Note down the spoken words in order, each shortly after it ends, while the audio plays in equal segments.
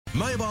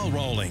Mobile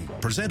Rolling,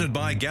 presented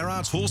by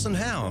Garrard's Horse and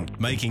Hound,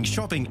 making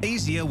shopping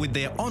easier with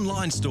their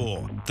online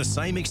store. The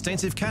same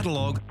extensive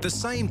catalogue, the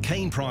same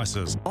keen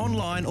prices,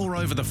 online or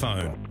over the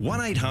phone.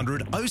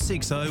 1800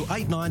 060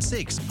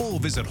 896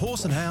 or visit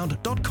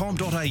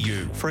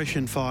horseandhound.com.au. Fresh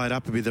and fired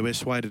up would be the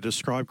best way to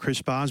describe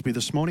Chris Barsby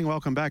this morning.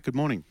 Welcome back. Good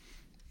morning.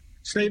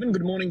 Stephen,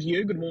 good morning to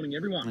you. Good morning,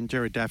 everyone. And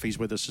Jared Daffy's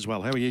with us as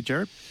well. How are you,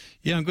 Jared?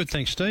 Yeah, I'm good,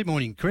 thanks, Steve.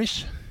 Morning,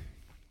 Chris.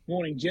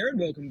 Morning, Jared.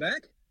 Welcome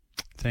back.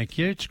 Thank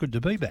you. It's good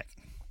to be back.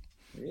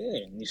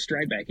 Yeah, and you're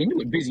straight back into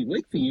it. Busy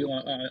week for you,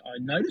 I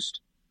noticed.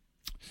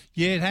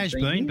 Yeah, it has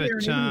been, but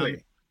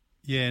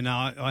yeah,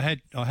 no, I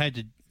had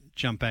to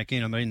jump back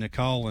in. I mean,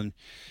 Nicole and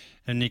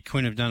Nick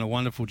Quinn have done a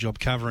wonderful job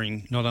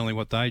covering not only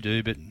what they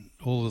do, but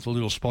all of the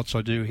little spots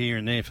I do here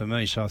and there for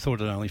me. So I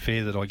thought it only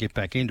fair that I get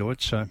back into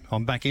it. So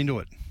I'm back into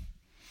it.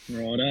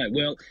 Righto.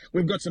 Well,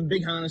 we've got some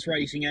big harness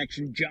racing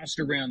action just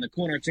around the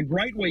corner. It's a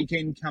great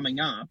weekend coming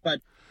up,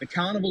 but the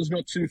carnival's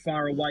not too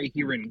far away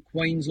here in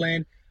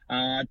Queensland.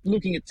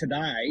 Looking at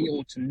today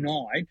or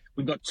tonight,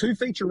 we've got two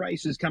feature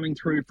races coming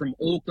through from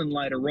Auckland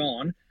later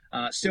on.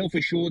 Self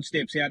Assured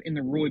steps out in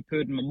the Roy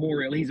Purton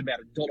Memorial. He's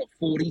about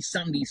 $1.40.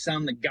 Sunday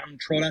Sun, the gun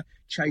trotter,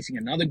 chasing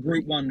another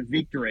Group 1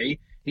 victory.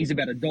 He's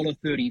about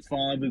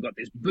 $1.35. We've got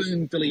this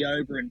Boom filly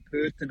over in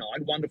Perth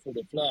tonight. Wonderful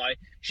to Fly.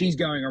 She's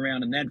going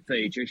around in that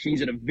feature.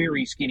 She's at a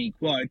very skinny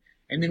quote.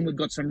 And then we've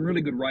got some really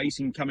good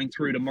racing coming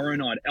through tomorrow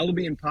night.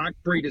 Albion Park,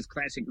 Breeders'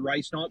 Classic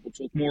Race Night. We'll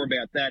talk more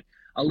about that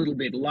a little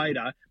bit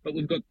later. But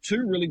we've got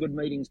two really good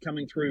meetings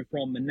coming through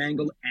from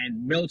Menangle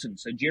and Melton.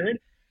 So, Jared,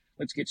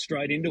 let's get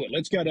straight into it.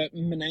 Let's go to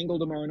Menangle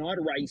tomorrow night,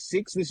 race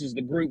 6. This is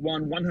the Group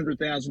 1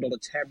 $100,000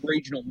 Tab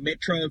Regional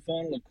Metro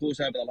final. Of course,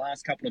 over the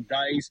last couple of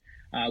days,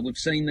 we've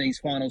seen these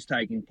finals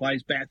taking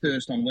place.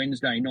 Bathurst on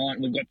Wednesday night.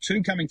 And we've got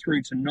two coming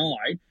through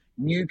tonight,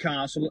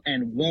 Newcastle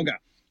and Wagga.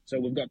 So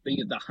we've got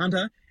the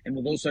Hunter, and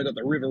we've also got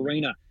the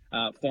Riverina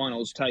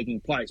finals taking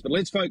place. But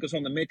let's focus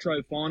on the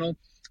Metro final.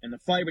 And the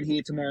favourite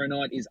here tomorrow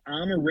night is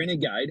Armour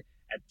Renegade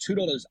at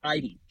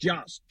 $2.80.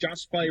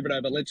 Just favourite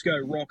over Let's Go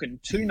Rockin'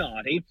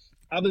 $2.90.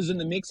 Others in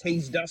the mix,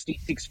 He's Dusty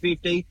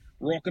 $6.50,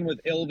 Rockin' with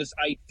Elvis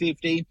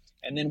 $8.50,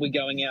 and then we're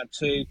going out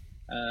to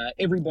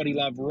Everybody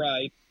Love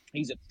Ray.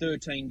 He's at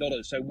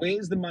 $13. So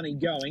where's the money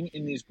going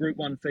in this Group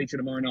 1 feature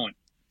tomorrow night?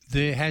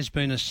 There has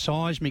been a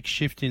seismic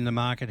shift in the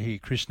market here,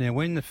 Chris. Now,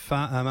 when the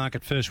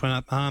market first went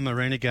up, Armour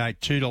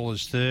Renegade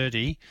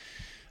 $2.30,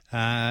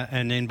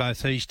 and then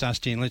both He's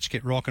Dusty and Let's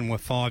Get Rockin' were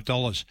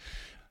 $5.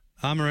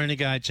 Armour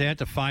Renegade's out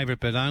to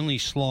favourite, but only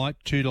slight,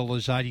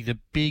 $2.80. The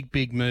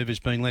big move has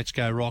been Let's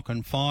Go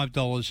Rockin',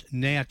 $5,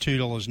 now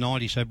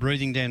 $2.90. So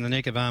breathing down the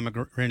neck of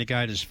Armour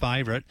Renegade as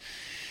favourite.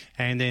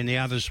 And then the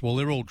others, well,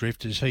 they're all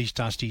drifters. He's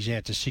Dusty's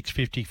out to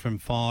 $6.50 from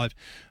 $5.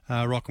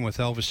 Rockin' with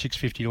Elvis,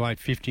 $6.50 to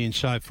 $8.50 and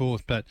so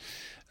forth. But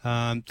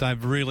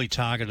they've really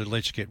targeted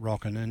Let's Get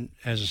Rockin'. And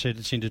as I said,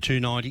 it's into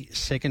 $2.90,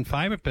 second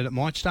favourite, but it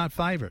might start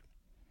favourite.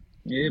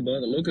 Yeah, by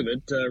the look of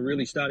it,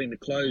 really starting to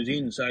close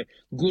in. So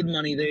good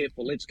money there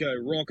for Let's Go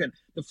Rockin'.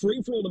 The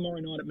free-for-all tomorrow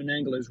night at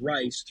Menangle is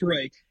race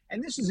 3.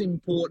 And this is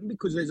important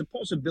because there's a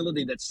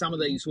possibility that some of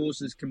these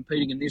horses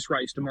competing in this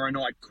race tomorrow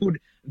night could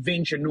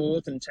venture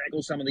north and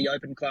tackle some of the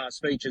open class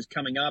features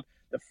coming up.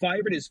 The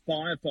favourite is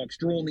Firefox,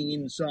 drawn the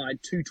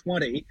inside,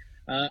 $2.20.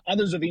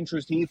 Others of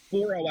interest here,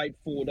 $4.08,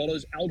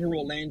 $4. Alta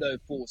Orlando,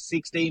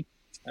 $4.60.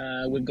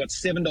 We've got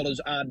 $7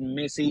 Arden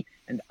Messi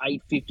and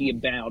 $8.50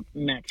 about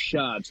Max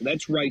Shard. So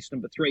that's race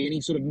number 3. Any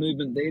sort of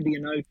movement there, do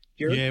you know,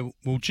 Jared? Yeah,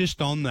 well,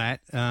 just on that,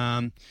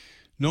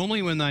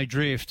 normally when they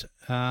drift,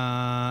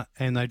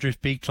 and they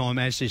drift big time,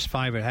 as this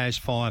favourite has,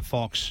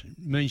 Firefox,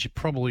 means you're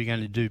probably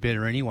going to do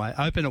better anyway.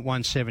 Open at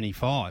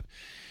 175.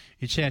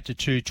 It's out to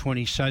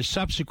 220. So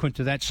subsequent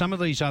to that, some of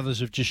these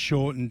others have just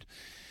shortened.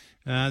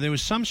 There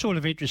was some sort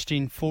of interest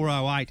in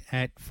 408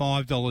 at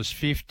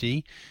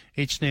 $5.50.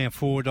 It's now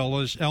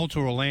 $4. Alta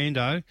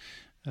Orlando,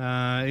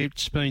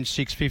 it's been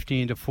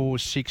 $6.50 into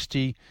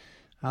 $4.60.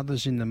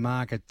 Others in the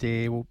market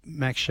there, well,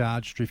 Max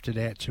Shard's drifted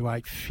out to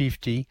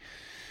 $8.50.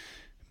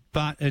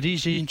 But it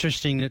is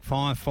interesting that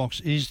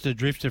Firefox is the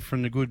drifter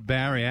from the good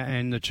barrier,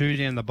 and the two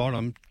down the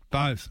bottom,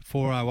 both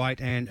 408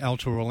 and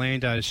Alta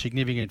Orlando,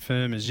 significant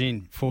firmers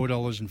in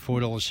 $4 and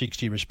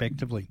 $4.60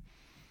 respectively.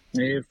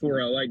 Yeah,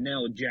 408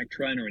 now with Jack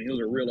Trainer, and he was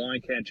a real eye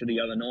catcher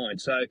the other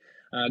night. So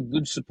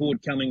good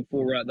support coming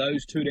for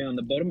those two down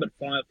the bottom, but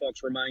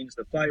Firefox remains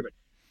the favourite.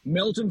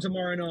 Melton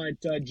tomorrow night,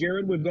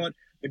 Jared, we've got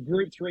the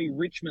Group 3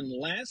 Richmond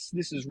Lass.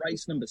 This is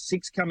race number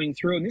 6 coming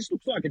through, and this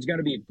looks like it's going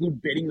to be a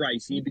good betting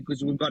race here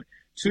because we've got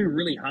two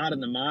really hard in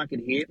the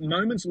market here.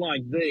 Moments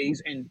Like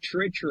These and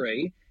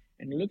Treachery,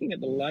 and looking at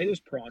the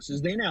latest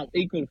prices, they're now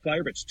equal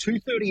favourites,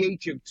 $2.30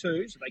 each of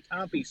two, so they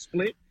can't be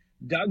split.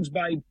 Doug's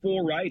Babe,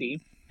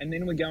 $4.80, and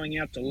then we're going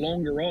out to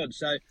longer odds.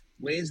 So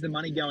where's the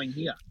money going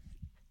here?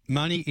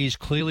 Money is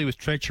clearly with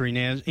Treachery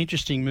now.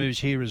 Interesting moves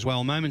here as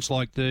well. Moments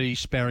Like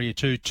These, barrier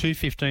 2,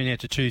 $2.15 out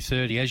to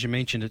 $2.30. As you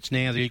mentioned, it's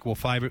now the equal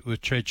favourite with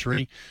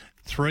Treachery,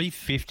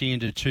 $3.50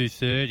 into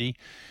 $2.30.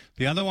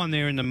 The other one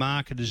there in the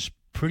market is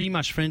pretty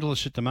much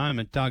friendless at the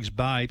moment, Doug's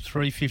Babe,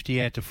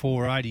 $3.50 out to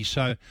 $4.80.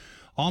 So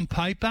On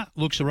paper,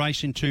 looks a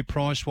race in 2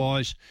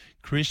 price-wise,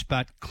 Chris,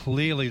 but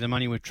clearly the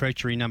money with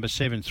Treachery, number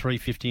 7,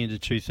 350 into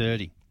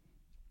 230.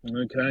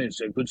 Okay,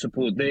 so good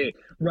support there.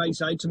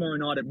 Race 8 tomorrow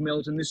night at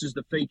Melton. This is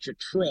the feature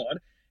trot,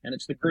 and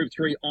it's the Group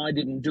 3 I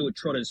Didn't Do It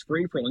Trotters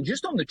free-for-all. And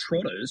just on the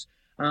trotters,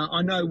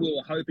 I know we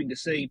were hoping to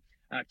see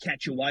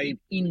Catch a Wave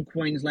in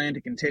Queensland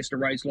to contest a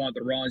race like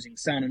the Rising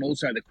Sun and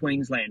also the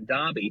Queensland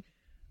Derby.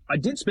 I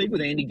did speak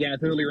with Andy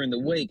Gath earlier in the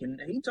week,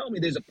 and he told me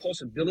there's a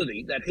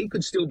possibility that he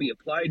could still be a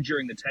player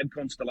during the Tab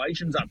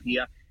Constellations up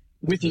here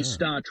with his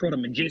star trotter,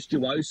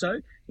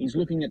 Majestuoso. He's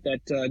looking at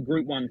that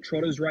Group 1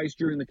 Trotters race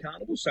during the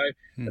Carnival, so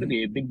that'd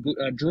be a big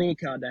draw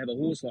card to have a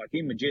horse like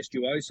him,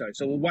 Majestuoso.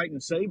 So we'll wait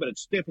and see, but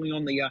it's definitely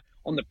on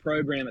the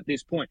program at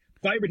this point.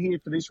 Favourite here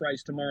for this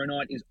race tomorrow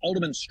night is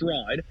Alderman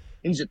Stride.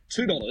 He's at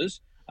 $2.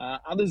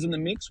 Others in the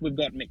mix, we've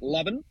got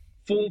McLovin,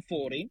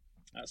 $4.40,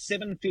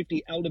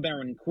 $7.50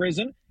 Aldebaran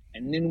Crescent,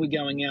 and then we're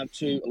going out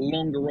to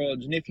longer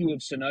odds. Nephew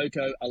of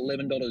Sunoco,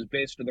 $11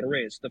 best of the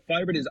rest. The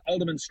favourite is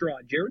Alderman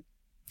Stride. Jared?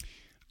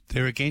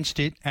 They're against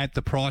it at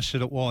the price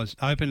that it was.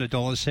 Open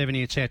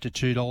 $1.70, it's out to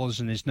 $2,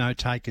 and there's no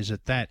takers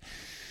at that.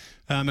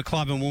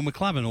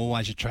 McLovin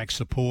always attracts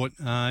support.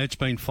 It's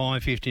been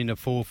 $5.50 into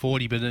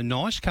 $4.40, but a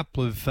nice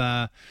couple of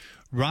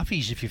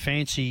roughies if you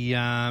fancy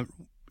a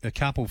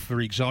couple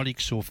for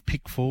exotics or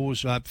pick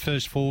fours,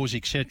 first fours,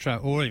 etc.,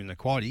 or even the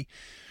quaddie.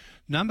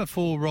 Number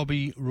 4,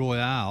 Robbie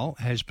Royale,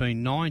 has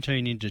been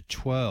 19 into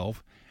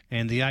 12,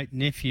 and the 8,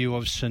 Nephew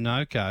of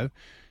Sunoco,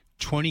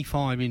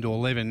 25 into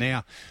 11.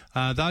 Now,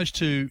 those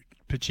two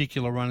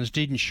particular runners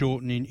didn't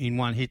shorten in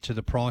one hit to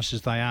the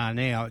prices they are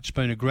now. It's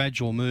been a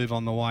gradual move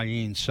on the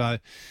way in. So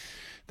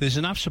there's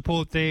enough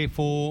support there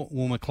for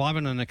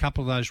McLovin and a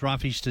couple of those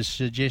roughies to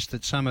suggest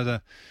that some of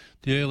the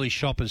early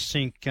shoppers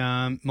think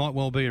might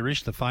well be a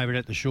risk, the favourite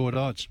at the short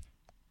odds.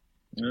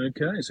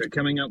 Okay, so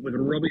coming up with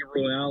Robbie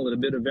Royale at a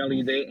bit of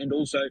value there, and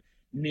also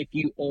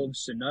Nephew of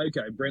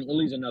Sunoco. Brent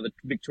Lilly's another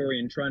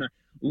Victorian trainer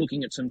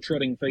looking at some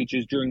trotting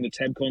features during the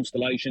Tab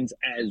Constellations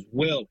as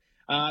well.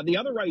 The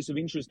other race of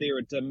interest there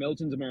at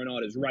Melton tomorrow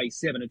night is race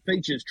 7. It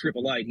features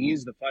 888. He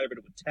is the favourite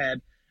of the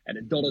Tab at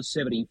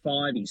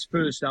 $1.75. He's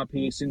first up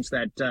here since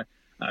that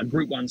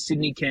Group 1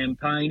 Sydney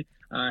campaign.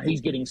 He's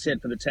getting set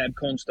for the Tab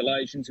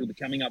Constellations. He'll be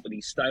coming up with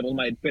his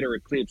stablemate Better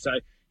Eclipse, so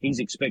he's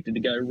expected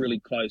to go really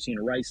close in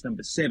race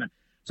number 7.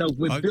 So if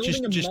we're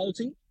building a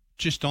multi...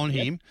 Just on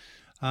him,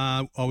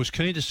 I was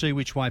keen to see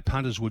which way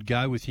punters would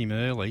go with him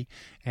early,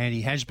 and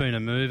he has been a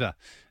mover.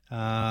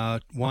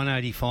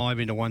 185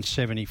 into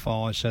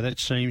 175, so that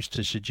seems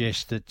to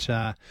suggest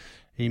that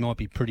he might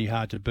be pretty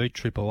hard to beat,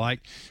 888.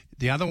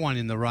 The other one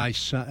in the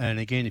race, and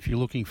again, if you're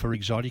looking for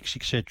exotics,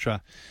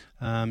 etc.,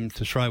 to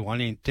throw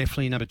one in,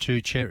 definitely number 2,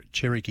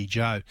 Cherokee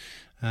Joe,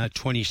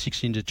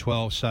 26 into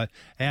 12. So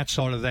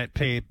outside of that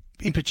pair,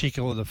 in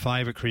particular the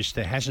favourite, Chris,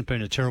 there hasn't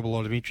been a terrible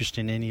lot of interest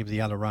in any of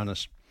the other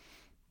runners.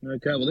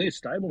 Okay, well, they're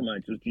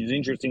stablemates, which is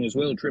interesting as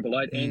well.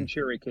 888 and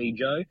Cherokee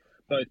Joe,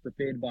 both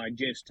prepared by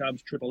Jess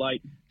Tubbs.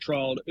 888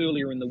 trialled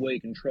earlier in the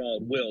week and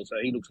trialled well, so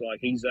he looks like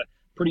he's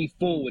pretty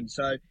forward.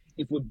 So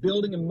if we're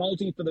building a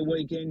multi for the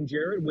weekend,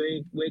 Jared,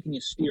 where can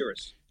you steer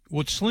us?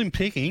 Well, it's slim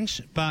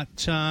pickings,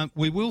 but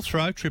we will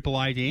throw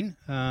 888 in.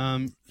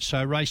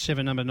 So race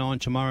 7, number 9,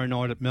 tomorrow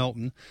night at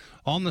Melton.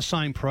 On the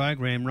same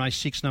program, race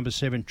 6, number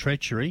 7,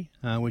 Treachery,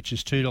 which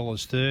is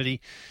 $2.30.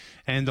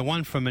 And the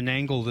one from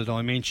Menangle that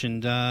I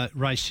mentioned,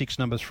 race 6,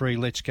 number 3,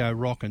 Let's Go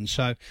Rockin'.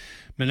 So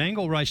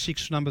Menangle, race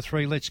 6, number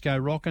 3, Let's Go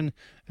Rockin'.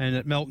 And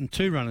at Melton,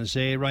 2 runners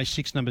there, race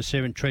 6, number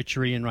 7,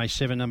 Treachery, and race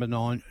 7, number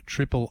 9,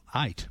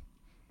 888.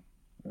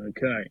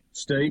 Okay.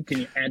 Steve, can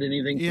you add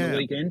anything for the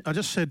weekend? I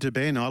just said to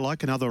Ben, I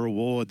like another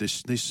award,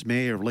 this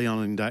mare of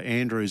Leon and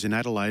Andrews in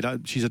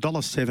Adelaide. She's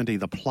 $1.70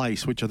 the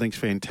place, which I think is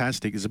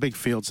fantastic. There's a big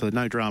field, so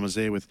no dramas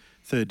there with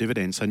third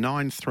dividend. So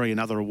 9-3,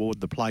 another award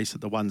the place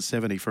at the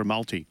 170 for a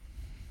multi.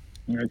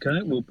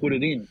 Okay, we'll put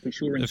it in for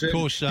sure. Of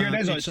course, Jared,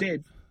 as I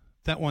said,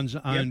 that one's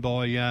owned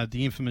by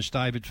the infamous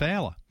David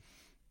Fowler.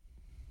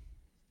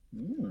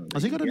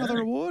 Has he got another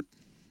award?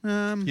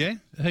 Yeah,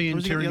 he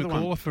and Terry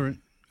McCullough for it.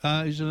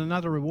 Is it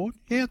another award?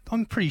 Yeah,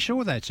 I'm pretty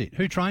sure that's it.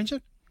 Who trains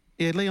it?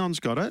 Yeah, Leon's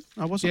got it.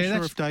 I wasn't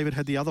sure if David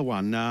had the other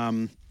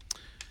one.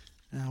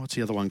 What's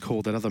the other one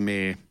called, that other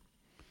mare?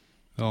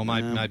 Oh,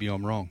 maybe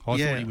I'm wrong. I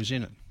thought he was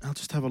in it. I'll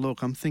just have a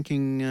look. I'm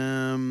thinking...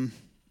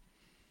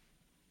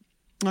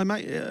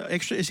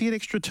 extra. Is he at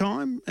extra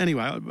time?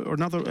 Anyway, or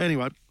another...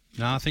 Anyway.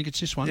 No, I think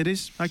it's this one. It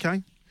is?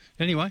 Okay.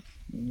 Anyway.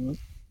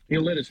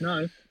 He'll let us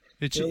know.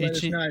 It's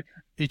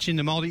in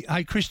the multi.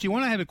 Hey, Chris, do you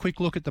want to have a quick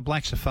look at the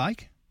Blacks Are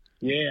Fake?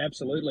 Yeah,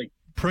 absolutely.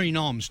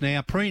 Pre-noms.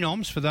 Now,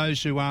 pre-noms, for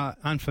those who are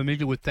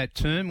unfamiliar with that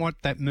term, what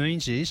that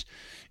means is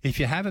if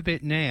you have a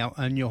bet now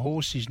and your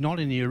horse is not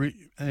in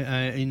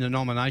the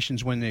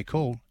nominations when they're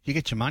called, you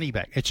get your money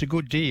back. It's a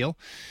good deal.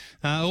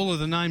 All of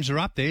the names are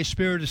up there.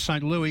 Spirit of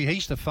St. Louis,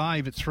 he's the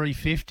fave at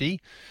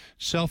 $3.50.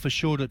 Self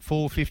Assured at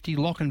 $4.50.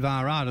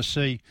 Lochinvar to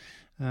see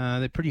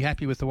They're pretty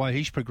happy with the way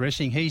he's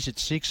progressing. He's at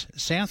 6.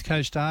 South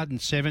Coast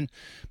Ardent 7.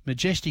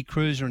 Majestic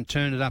Cruiser and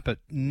Turn It Up at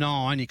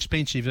 9.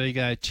 Expensive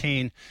Ego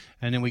 10.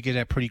 And then we get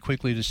out pretty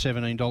quickly to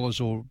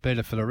 $17 or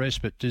better for the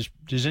rest. But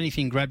does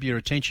anything grab your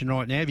attention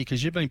right now?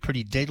 Because you've been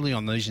pretty deadly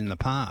on these in the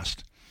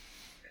past.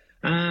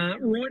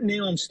 Right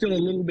now, I'm still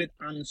a little bit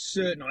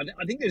uncertain.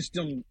 I think there's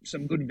still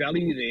some good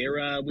value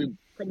there. We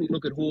probably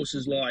look at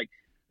horses like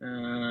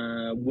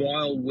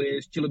Wild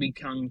West, Jillaby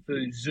Kung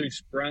Fu,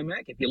 Zeus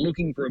Bromac. If you're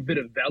looking for a bit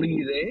of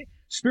value there,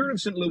 Spirit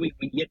of St. Louis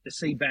we yet to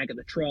see back at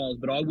the trials,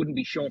 but I wouldn't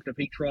be shocked if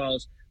he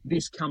trials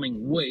this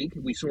coming week.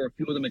 We saw a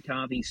few of the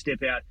McCarthy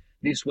step out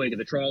this week at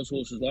the trials,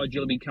 horses like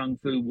Jillaby Kung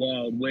Fu,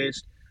 Wild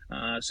West.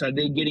 So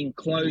they're getting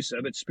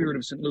closer, but Spirit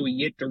of St. Louis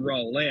yet to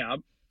roll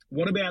out.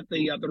 What about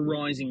the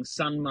Rising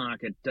Sun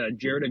market,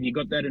 Jared? Have you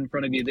got that in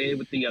front of you there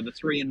with the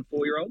 3 and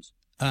 4 year olds?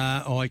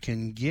 I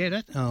can get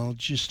it. I'll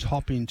just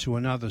hop into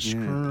another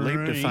screen.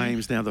 Leap to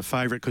Fame's now the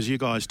favourite because you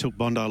guys took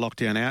Bondi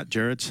Lockdown out,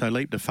 Jared. So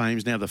Leap to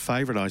Fame's now the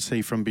favourite, I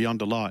see, from Beyond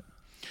Delight.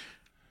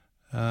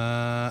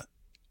 Yeah,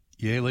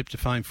 Leap to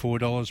Fame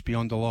 $4,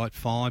 Beyond Delight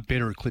 5,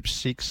 Better Eclipse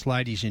 6,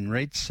 Ladies in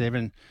Red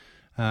 7,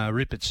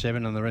 Rip at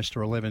 7, and the rest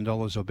are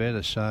 $11 or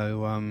better.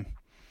 So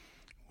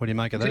what do you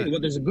make of that? Tell you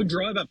what, there's a good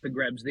drive up for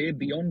grabs there,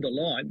 Beyond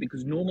Delight,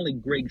 because normally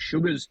Greg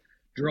Sugars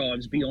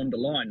drives Beyond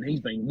Delight, and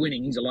he's been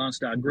winning. He's a last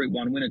start Group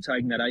 1 winner,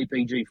 taking that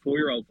APG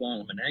 4-year-old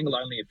final in Menangle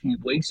only a few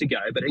weeks ago,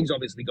 but he's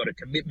obviously got a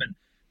commitment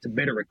to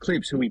Better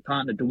Eclipse, who he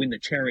partnered to win the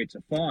Chariots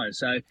of Fire.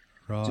 So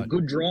It's a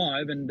good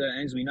drive, and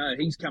as we know,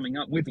 he's coming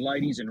up with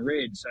Ladies in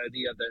Red. So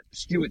the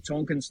Stuart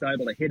Tonkin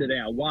stable are headed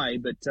our way,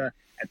 but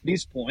at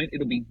this point,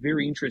 it'll be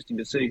very interesting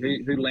to see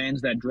who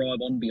lands that drive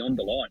on Beyond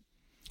Delight.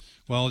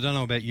 Well, I don't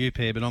know about you,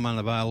 Per, but I'm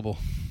unavailable.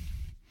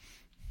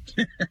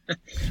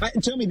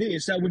 Tell me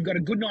this. We've got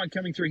a good night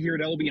coming through here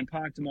at Albion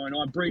Park tomorrow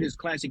night. Breeders'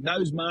 Classic.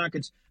 Those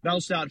markets,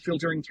 they'll start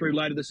filtering through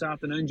later this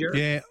afternoon, Jared?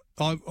 Yeah,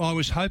 I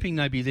was hoping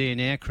they'd be there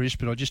now, Chris,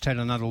 but I just had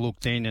another look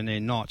then and they're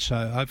not. So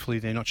hopefully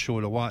they're not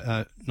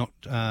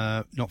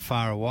not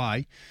far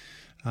away.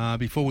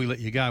 Before we let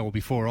you go, or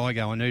before I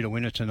go, I need a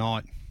winner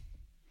tonight.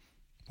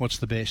 What's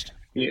the best?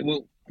 Yeah,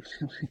 well,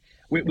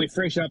 we're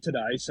fresh up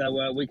today,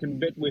 so we can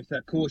bet with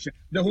caution.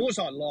 The horse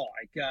I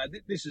like,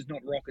 this is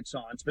not rocket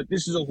science, but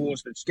this is a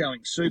horse that's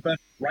going super.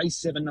 Race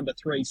 7, number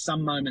 3,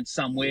 Some Moment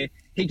Somewhere.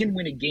 He can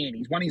win again.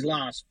 He's won his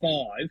last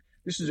 5.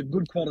 This is a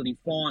good quality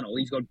final.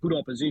 He's got good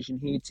opposition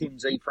here. Tim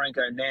Z,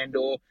 Franco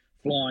Nandor,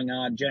 Flying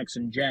Art,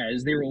 Jackson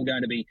Jazz. They're all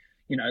going to be,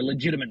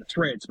 legitimate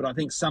threats, but I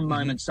think Some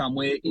Moment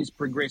Somewhere is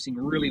progressing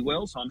really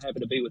well, so I'm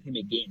happy to be with him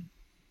again.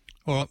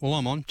 All right, well,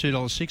 I'm on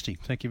 $2.60.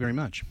 Thank you very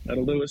much.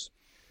 That'll do us.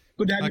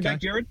 Good to have you back,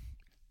 Jared.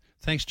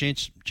 Thanks,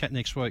 gents. Chat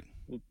next week.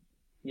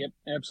 Yep,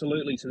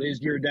 absolutely. So there's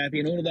Jared Daffy,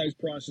 and all of those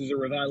prices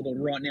are available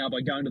right now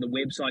by going to the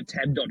website,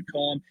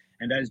 tab.com.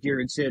 And as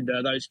Jared said,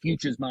 those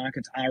futures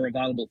markets are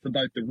available for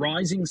both the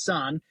Rising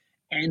Sun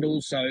and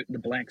also the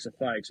Blacks of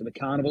Fate. So the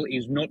carnival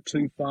is not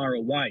too far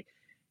away.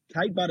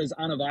 Kate Butter's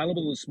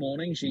unavailable this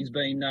morning. She's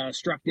been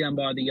struck down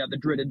by the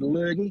dreaded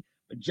Lurgy.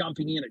 But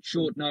jumping in at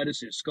short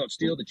notice is Scott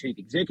Steele, the Chief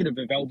Executive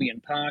of Albion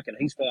Park, and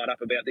he's fired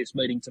up about this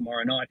meeting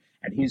tomorrow night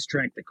at his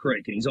track, The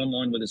Creek. And he's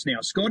online with us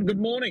now. Scott, good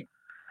morning.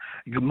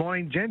 Good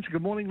morning, gents.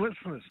 Good morning,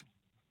 listeners.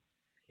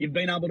 You've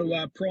been able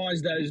to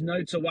prize those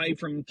notes away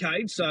from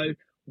Kate, so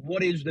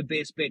what is the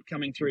best bet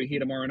coming through here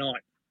tomorrow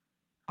night?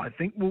 I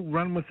think we'll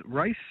run with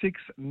race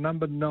 6,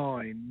 number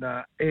 9,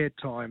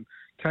 Airtime.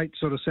 Kate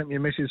sort of sent me a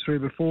message through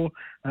before.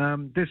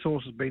 This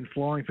horse has been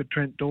flying for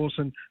Trent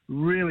Dawson.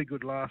 Really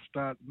good last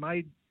start.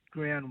 Made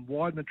ground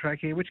wide in the track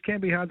here, which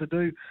can be hard to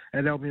do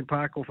at Albion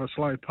Park off a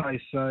slow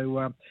pace.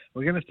 So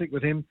we're going to stick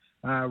with him.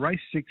 Race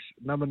 6,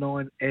 number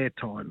 9,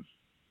 Airtime.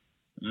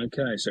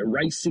 Okay, so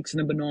race 6,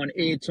 number 9,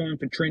 Airtime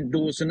for Trent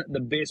Dawson, the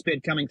best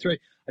bet coming through.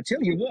 I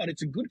tell you what,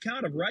 it's a good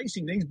card of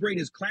racing, these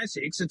Breeders'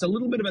 Classics. It's a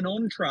little bit of an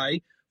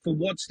entree for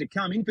what's to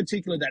come, in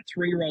particular that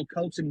 3-year-old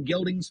Colts and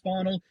Geldings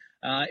final.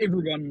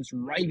 Everyone's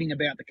raving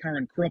about the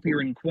current crop here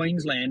in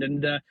Queensland,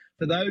 and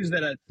for those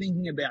that are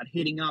thinking about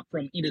heading up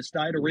from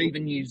interstate or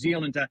even New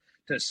Zealand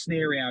to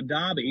snare our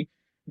derby,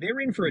 they're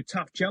in for a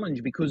tough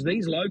challenge because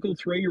these local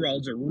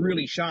 3-year-olds are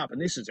really sharp,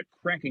 and this is a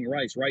cracking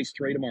race, race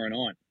 3 tomorrow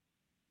night.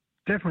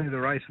 Definitely the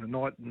race of the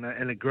night,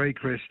 and agree,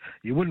 Chris.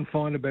 You wouldn't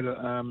find a better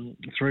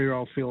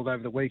 3-year-old field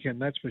over the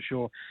weekend, that's for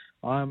sure.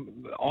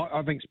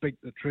 I think, Speak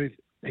the Truth,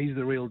 he's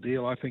the real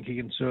deal. I think he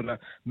can sort of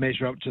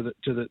measure up to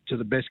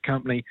the best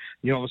company.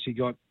 You obviously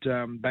got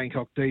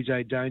Bangkok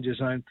DJ, Danger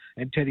Zone,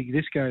 and Teddy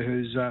Disco,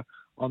 who's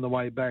on the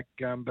way back.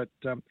 But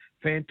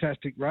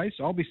fantastic race.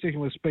 I'll be sticking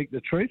with Speak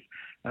the Truth.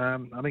 I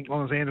think as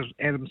long as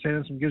Adam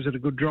Sanderson gives it a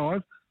good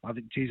drive, I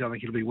think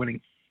he'll be winning.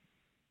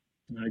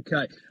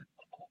 Okay.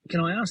 Can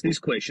I ask this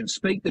question?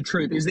 Speak the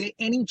Truth. Is there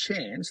any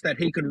chance that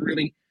he could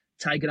really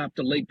take it up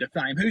to Leap to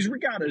Fame, who's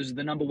regarded as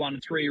the number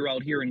 1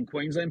 3-year-old here in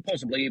Queensland,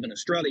 possibly even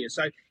Australia?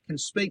 So can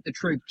Speak the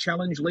Truth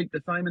challenge Leap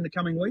to Fame in the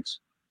coming weeks?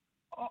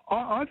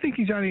 I think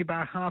he's only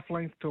about half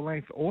length to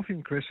length off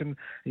him, Chris, and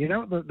you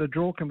know what the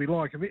draw can be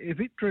like. If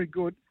it drew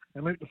good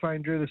and Leap to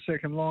Fame drew the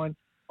second line,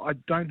 I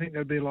don't think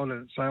there'd be a lot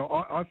in it.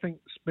 So I think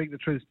Speak the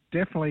Truth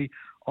definitely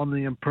on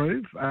the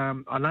improve.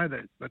 I know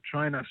that the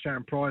trainer,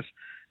 Sharon Price,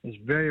 is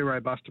very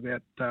robust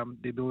about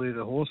the ability of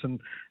the horse. And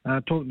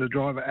talking to the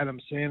driver, Adam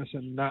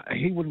Sanderson,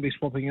 he wouldn't be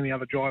swapping any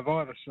other drive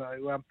either.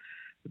 So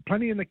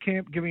plenty in the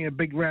camp giving a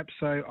big rap.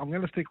 So I'm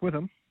going to stick with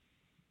him.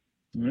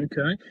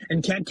 Okay.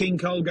 And Cat King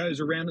Cole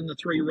goes around in the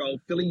 3-year-old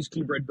fillies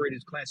Q-Bred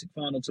Breeders' Classic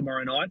final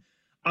tomorrow night.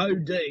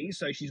 OD,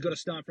 so she's got to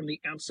start from the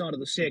outside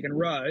of the second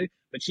row,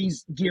 but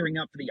she's gearing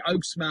up for the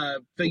Oaks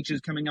features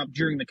coming up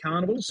during the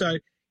carnival. So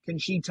can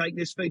she take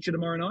this feature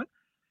tomorrow night?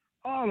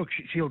 Oh, look,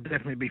 she'll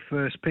definitely be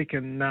first pick,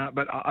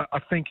 but I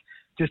think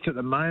just at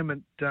the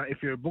moment,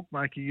 if you're a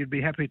bookmaker, you'd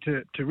be happy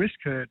to risk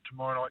her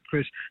tomorrow night,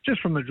 Chris.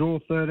 Just from the draw,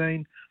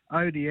 13,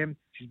 ODM.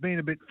 She's been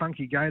a bit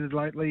funky gated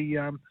lately,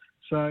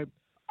 so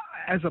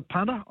as a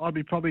punter, I'd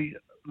be probably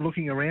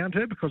looking around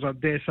her because I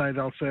dare say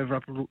they'll serve her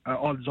up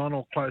odds on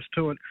or close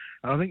to it.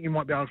 And I think you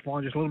might be able to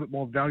find just a little bit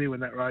more value in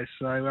that race.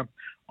 So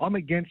I'm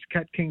against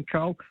Cat King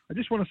Cole. I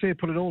just want to see her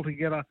put it all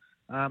together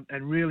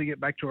and really get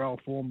back to her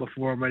old form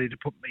before I'm ready to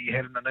put my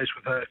head in the noose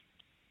with her.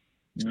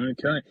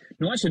 Okay.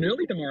 Nice and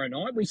early tomorrow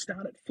night. We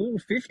start at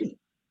 4:50.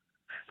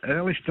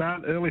 Early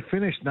start, early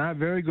finish. No,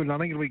 very good. I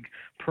think it'll be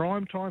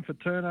prime time for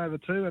turnover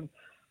too. And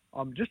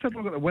I'm just having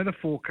a look at the weather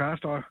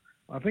forecast. I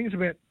think it's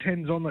about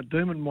 10s on that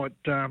Doomben might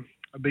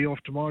be off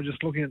tomorrow,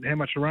 just looking at how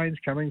much rain's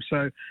coming.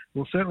 So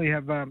we'll certainly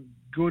have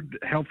good,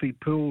 healthy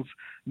pools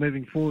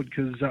moving forward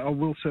because I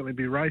will certainly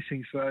be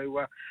racing.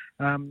 So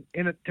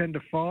in at 10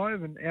 to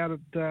 5 and out at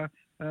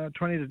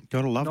 20 to 9.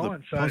 Gotta love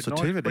the so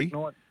positivity.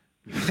 Nice,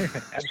 yeah,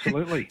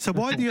 absolutely. So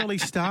why the early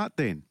start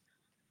then?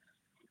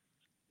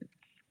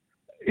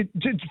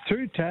 It's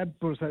through Tab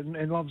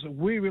and Loves.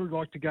 We really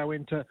like to go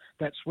into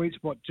that sweet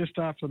spot just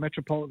after the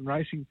Metropolitan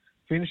Racing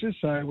finishes,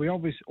 so we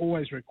obviously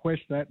always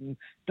request that, and it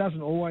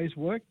doesn't always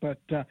work, but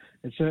it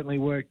certainly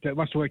worked. It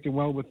must have worked in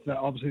well with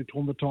obviously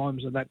Toowoomba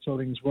times and that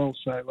sort of thing as well.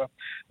 So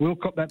we'll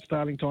cop that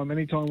starting time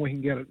anytime we can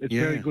get it. It's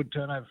very good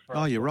turnover for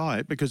us. Oh, you're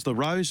right, because the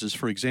Roses,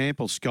 for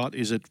example, Scott,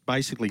 is at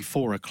basically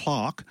 4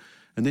 o'clock,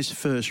 and this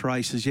first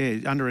race is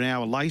under an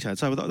hour later.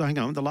 So hang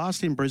on, the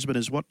last in Brisbane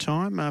is what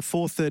time?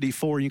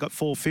 4:34, and you got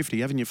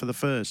 4:50, haven't you, for the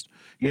first?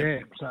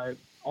 Yeah, so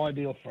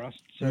ideal for us.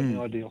 Certainly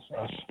ideal for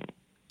us.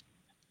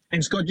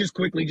 And Scott, just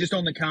quickly, just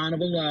on the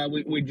carnival,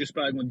 we've just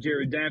spoken with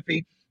Jared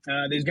Daffy.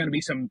 There's going to be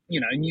some,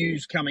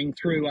 news coming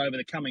through over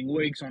the coming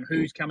weeks on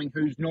who's coming,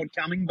 who's not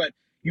coming. But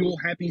you're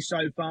happy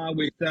so far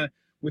with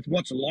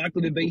what's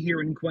likely to be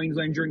here in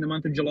Queensland during the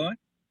month of July?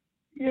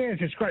 Yeah,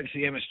 it's great to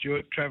see Emma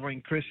Stewart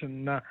travelling, Chris,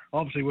 and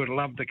obviously we'd have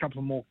loved a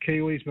couple more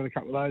Kiwis, but a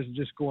couple of those have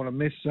just gone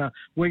amiss.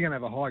 We're going to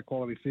have a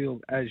high-quality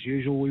field as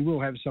usual. We will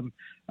have some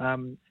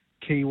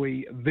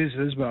Kiwi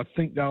visitors, but I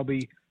think they'll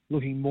be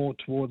looking more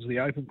towards the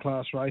open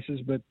class races,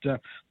 but the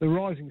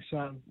Rising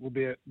Sun will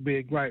be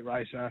a great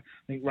race. I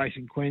think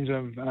Racing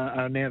Queensland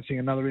are announcing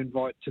another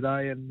invite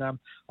today, and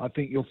I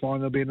think you'll find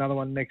there'll be another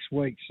one next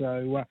week.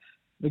 So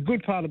the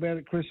good part about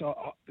it, Chris,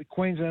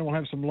 Queensland will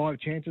have some live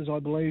chances, I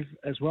believe,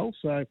 as well.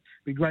 So it'd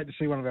be great to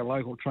see one of our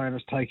local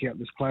trainers take out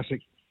this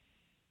classic.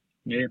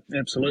 Yeah,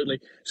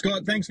 absolutely.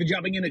 Scott, thanks for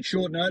jumping in at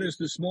short notice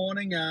this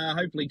morning.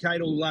 Hopefully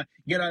Kate will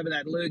get over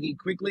that lurgy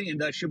quickly,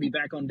 and she'll be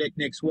back on deck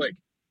next week.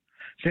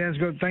 Sounds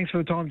good. Thanks for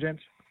the time,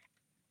 gents.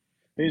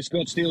 There's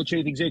Scott Steele,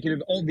 Chief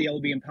Executive of the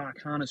Albion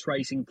Park Harness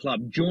Racing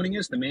Club. Joining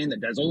us, the man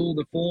that does all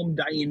the form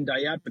day in,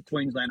 day out for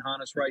Queensland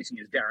Harness Racing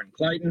is Darren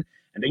Clayton,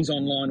 and he's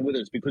online with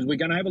us because we're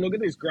going to have a look at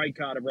this great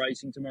card of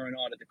racing tomorrow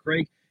night at the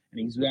Creek, and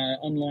he's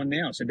online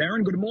now. So,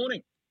 Darren, good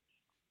morning.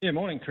 Yeah,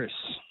 morning, Chris.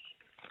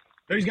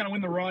 Who's going to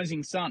win the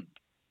Rising Sun?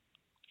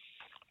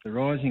 The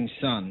Rising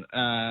Sun.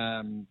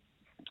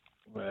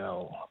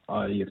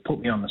 You've put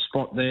me on the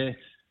spot there.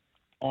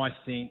 I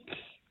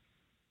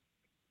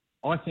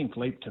think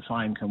Leap to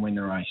Fame can win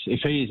the race. If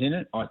he is in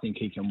it, I think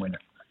he can win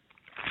it.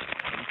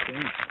 Okay.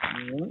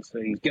 All right.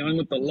 So he's going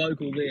with the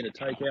local there to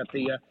take out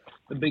the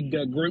big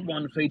Group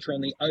 1 feature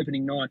on the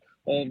opening night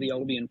of the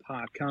Albion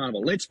Park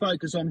Carnival. Let's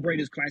focus on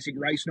Breeders' Classic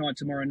race night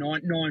tomorrow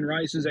night. 9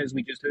 races, as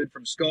we just heard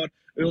from Scott.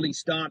 Early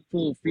start,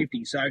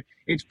 4:50. So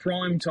it's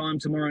prime time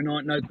tomorrow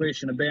night, no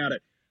question about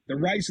it. The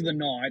race of the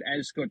night,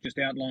 as Scott just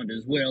outlined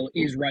as well,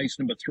 is race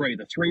number 3,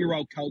 the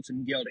 3-year-old Colts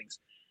and Geldings.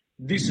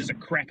 This is a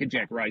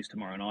crackerjack race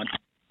tomorrow night.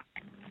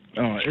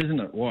 Oh, isn't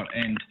it what?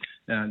 And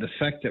the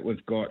fact that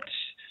we've got,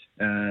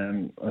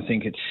 I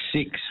think it's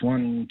 6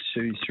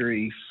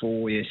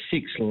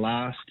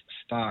 last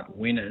start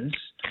winners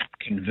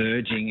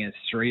converging as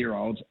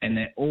 3-year-olds, and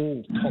they're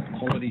all top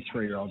quality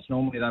 3-year-olds.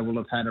 Normally they will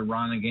have had a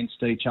run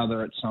against each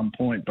other at some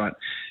point, but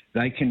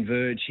they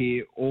converge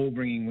here, all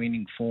bringing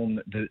winning form,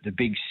 the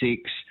big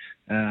 6.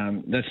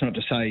 That's not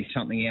to say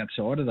something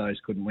outside of those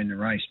couldn't win the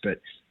race,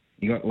 but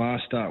you got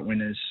last start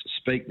winners,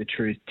 Speak the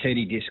Truth,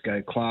 Teddy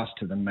Disco, Class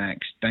to the Max,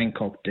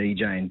 Bangkok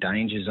DJ and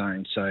Danger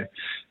Zone. So,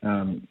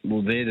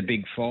 they're the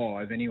big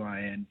 5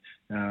 anyway,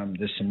 and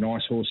there's some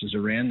nice horses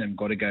around them.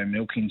 Got to go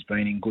Milking's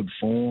been in good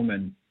form,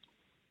 and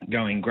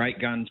going Great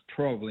Guns,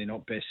 probably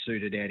not best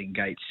suited out in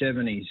Gate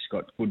 7. He's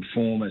got good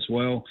form as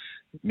well.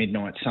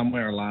 Midnight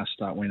Somewhere, a last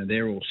start winner,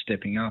 they're all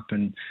stepping up.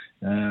 And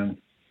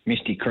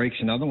Misty Creek's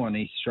another one.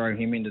 He's thrown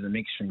him into the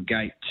mix from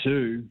Gate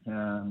 2.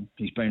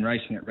 He's been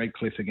racing at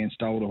Redcliffe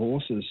against older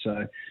horses.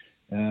 So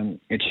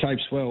it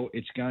shapes well.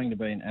 It's going to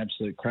be an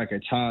absolute cracker.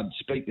 It's hard.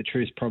 Speak the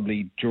Truth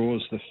probably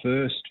draws the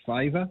first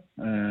favour,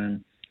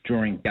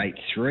 drawing Gate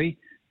 3.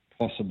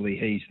 Possibly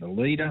he's the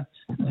leader.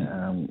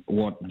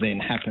 What then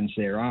happens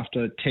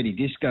thereafter? Teddy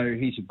Disco,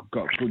 he's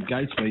got good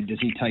gate speed. Does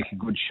he take a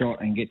good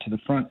shot and get to the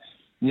front?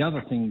 The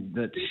other thing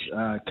that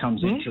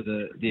comes into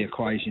the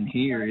equation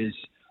here is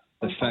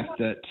the fact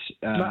that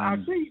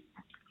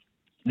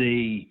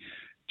the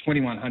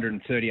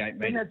 2,138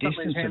 metre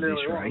distance of this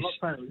race,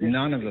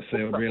 none of the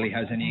field really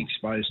has any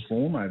exposed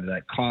form over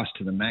that. Class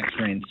to the Max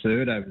ran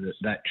third over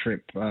that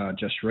trip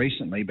just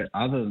recently, but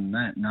other than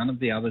that, none of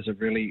the others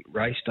have really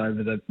raced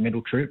over the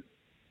middle trip.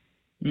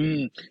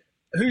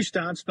 Who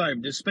starts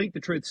favourite? Does Speak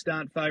the Truth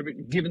start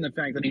favourite, given the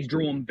fact that he's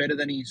drawn better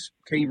than his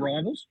key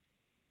rivals?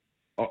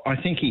 I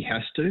think he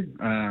has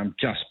to,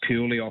 just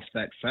purely off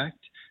that fact.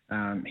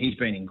 He's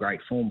been in great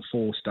form,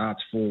 4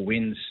 starts, 4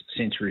 wins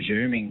since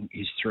resuming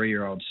his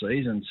 3-year-old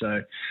season.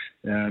 So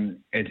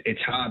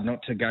it's hard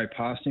not to go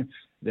past him.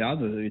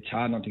 It's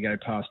hard not to go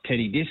past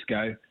Teddy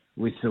Disco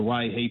with the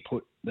way he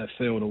put the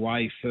field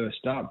away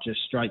first up, just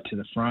straight to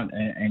the front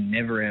and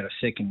never out of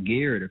second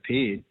gear, it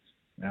appeared.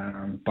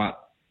 But,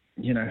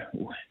 you know,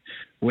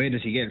 where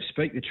does he get?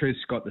 Speak the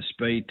Truth's got the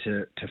speed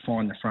to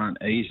find the front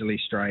easily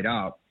straight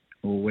up.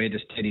 Well, where does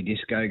Teddy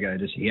Disco go?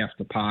 Does he have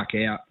to park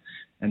out?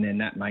 And then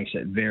that makes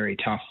it very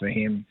tough for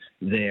him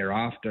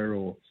thereafter,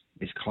 or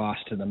is Class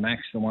to the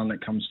Max the one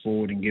that comes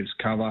forward and gives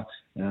cover?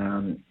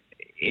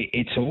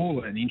 It's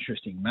all an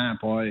interesting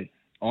map. I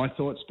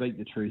thought Speak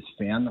the Truth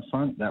found the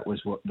front. That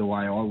was the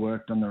way I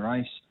worked on the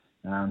race.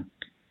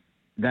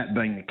 That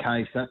being the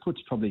case, that puts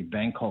probably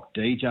Bangkok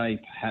DJ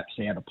perhaps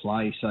out of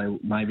play. So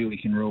maybe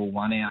we can rule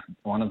one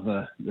of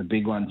the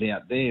big ones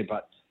out there.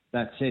 But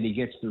that said, he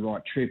gets the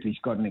right trip. He's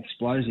got an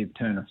explosive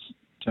turn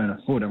of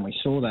foot, and we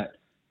saw that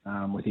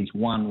with his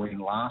 1 win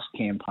last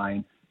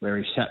campaign, where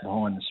he sat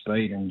behind the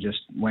speed and just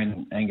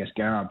when Angus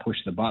Garrard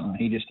pushed the button,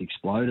 he just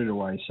exploded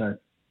away. So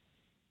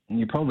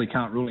you probably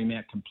can't rule him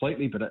out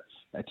completely, but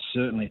it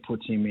certainly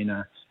puts him in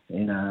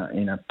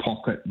a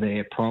pocket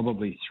there,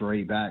 probably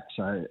 3 back.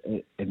 So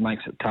it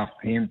makes it tough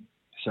for him.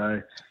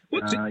 So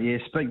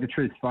Speak the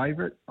Truth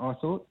favourite, I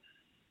thought.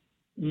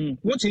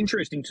 What's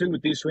interesting too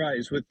with this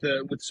race, with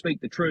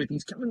Speak the Truth,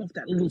 he's coming off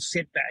that little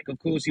setback. Of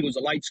course, he was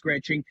a late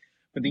scratching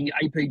for the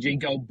APG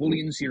Gold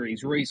Bullion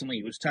Series recently.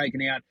 He was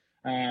taken out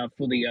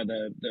for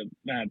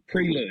the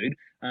prelude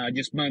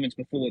just moments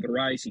before the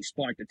race. He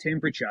spiked the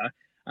temperature.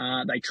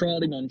 They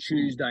trialled him on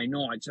Tuesday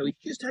night, so he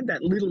just had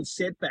that little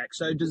setback.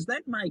 So does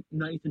that make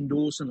Nathan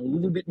Dawson a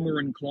little bit more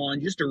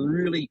inclined just to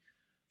really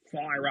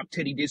fire up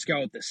Teddy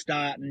Disco at the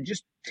start and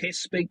just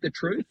test Speak the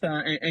Truth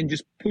and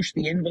just push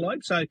the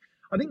envelope? So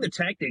I think the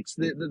tactics,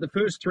 the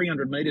first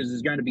 300 metres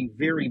is going to be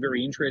very,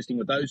 very interesting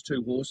with those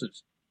 2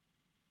 horses.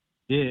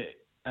 Yeah,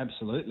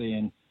 absolutely.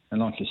 And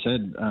like you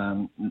said,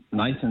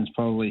 Nathan's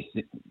probably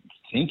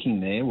thinking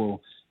there,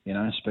 well, you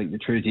know, Speak the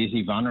Truth, is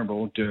he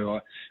vulnerable?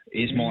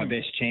 Is my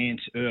best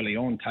chance early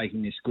on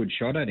taking this good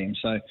shot at him?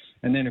 So,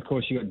 and then, of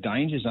course, you've got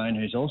Danger Zone,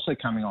 who's also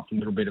coming off a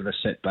little bit of a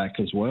setback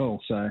as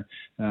well. So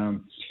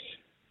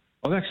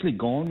I've actually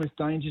gone with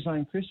Danger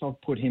Zone, Chris.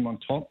 I've put him on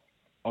top.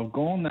 I've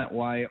gone that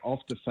way off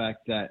the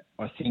fact that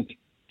I think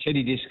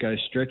Teddy Disco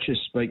stretches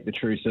Speak the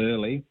Truth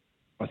early.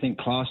 I think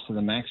Class to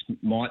the Max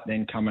might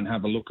then come and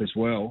have a look as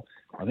well.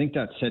 I think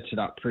that sets it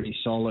up pretty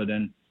solid.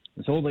 And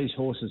with all these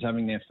horses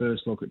having their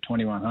first look at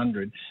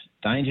 2,100,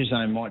 Danger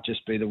Zone might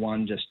just be the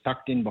one just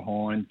tucked in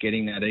behind,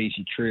 getting that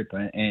easy trip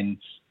and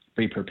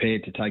be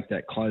prepared to take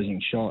that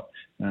closing shot.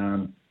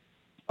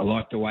 I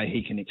like the way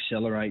he can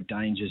accelerate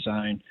Danger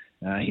Zone.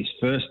 His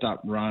first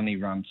up run, he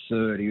ran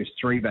third. He was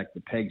 3 back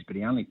the pegs, but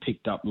he only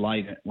picked up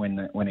late when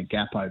a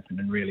gap opened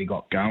and really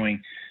got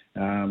going.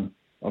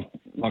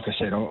 Like I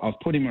said, I've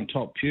put him on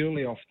top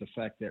purely off the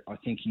fact that I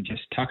think he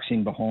just tucks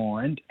in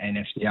behind, and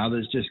if the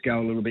others just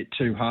go a little bit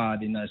too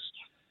hard in those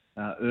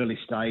early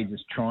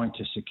stages trying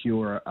to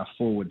secure a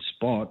forward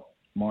spot,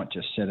 might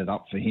just set it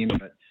up for him.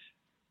 But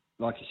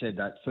like you said,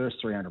 that first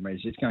 300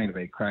 metres, it's going to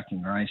be a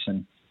cracking race,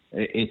 and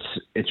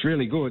it's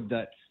really good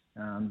that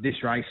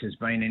this race has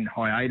been in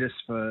hiatus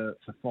for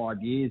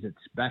 5 years. It's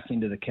back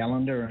into the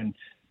calendar,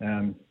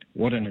 and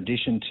what an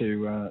addition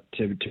to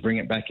bring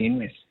it back in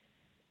with.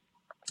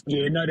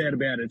 Yeah, no doubt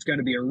about it. It's going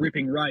to be a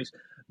ripping race.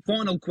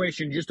 Final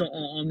question just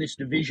on this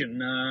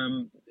division.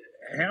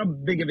 How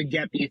big of a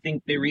gap do you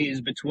think there is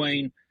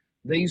between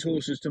these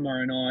horses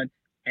tomorrow night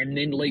and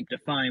then Leap to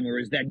Fame, or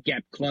is that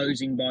gap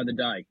closing by the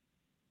day?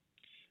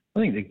 I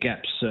think the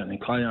gap's certainly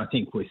closing. I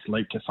think with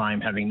Leap to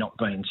Fame having not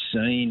been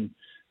seen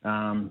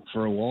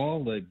for a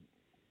while,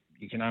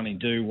 you can only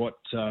do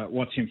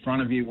what's in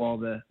front of you while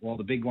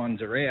the big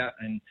ones are out.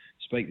 And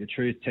Speak the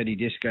Truth, Teddy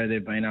Disco,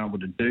 they've been able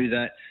to do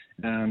that.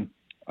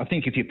 I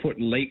think if you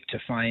put Leap to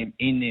Fame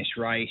in this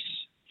race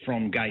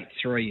from gate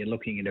 3, you're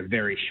looking at a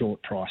very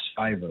short price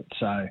favourite.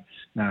 So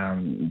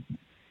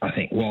I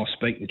think while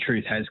Speak the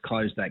Truth has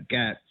closed that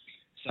gap,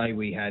 say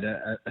we had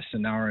a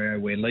scenario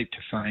where Leap to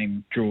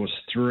Fame draws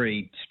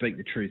 3, Speak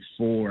the Truth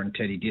 4 and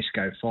Teddy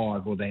Disco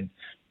 5, well then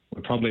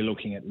we're probably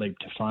looking at Leap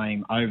to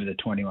Fame over the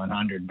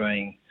 2100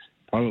 being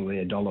probably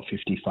a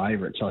 $1.50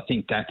 favourite. So I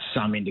think that's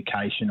some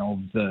indication of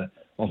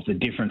the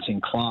difference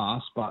in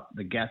class, but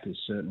the gap is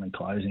certainly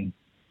closing.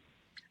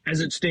 As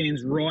it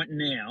stands right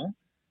now,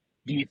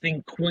 do you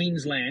think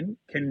Queensland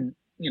can,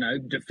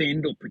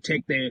 defend or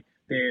protect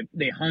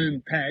their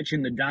home patch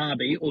in the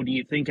Derby, or do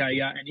you think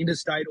an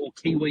interstate or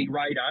Kiwi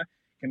Raider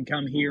can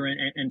come here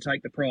and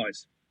take the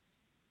prize?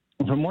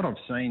 From what I've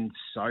seen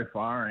so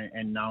far,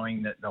 and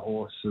knowing that the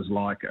horses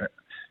like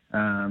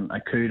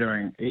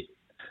Akuta, and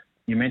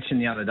you mentioned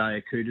the other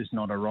day Akuta's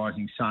not a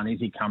rising sun. Is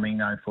he coming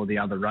though for the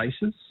other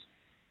races?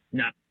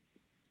 No.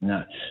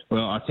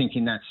 Well, I think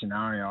in that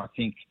scenario, I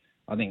think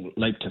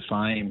Leap to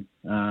Fame.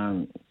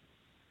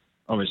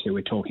 Obviously,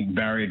 we're talking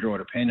barrier draw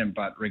dependent,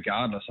 but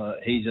regardless,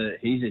 he's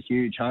a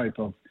huge hope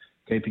of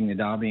keeping the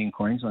Derby in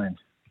Queensland.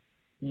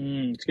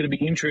 It's going to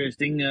be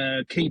interesting.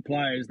 Key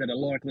players that are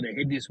likely to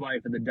head this way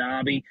for the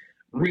Derby.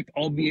 Rip,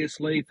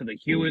 obviously, for the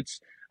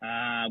Hewitts.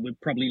 We're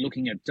probably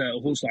looking at a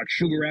horse like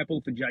Sugar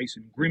Apple for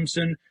Jason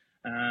Grimson.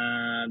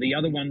 The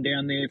other one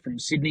down there from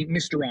Sydney,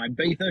 Mr.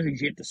 Ibiza,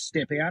 who's yet to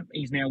step out.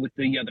 He's now with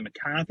the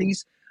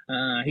McCarthys.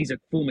 He's a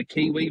former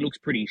Kiwi, looks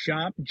pretty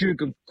sharp.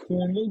 Duke of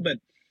Cornwall, but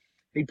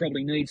he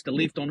probably needs to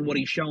lift on what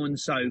he's shown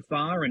so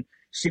far. And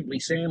Simply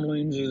Sam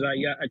looms as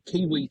a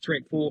Kiwi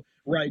threat for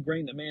Ray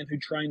Green, the man who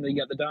trained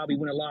the Derby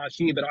winner last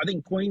year. But I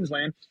think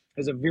Queensland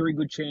has a very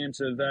good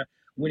chance of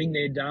winning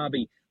their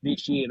Derby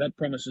this year. That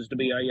promises to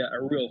be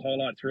a real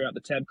highlight throughout the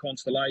Tab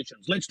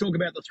constellations. Let's talk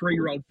about the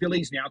 3-year-old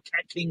fillies now.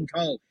 Cat King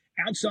Cole,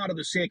 outside of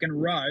the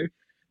second row.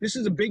 This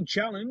is a big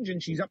challenge,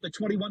 and she's up to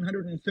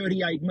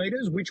 2,138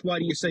 metres. Which way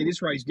do you see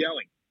this race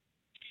going?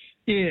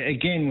 Yeah,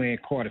 again, where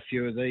quite a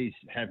few of these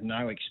have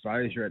no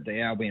exposure at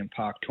the Albion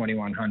Park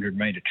 2,100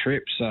 metre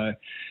trip. So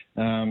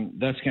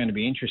that's going to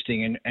be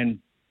interesting. And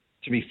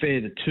to be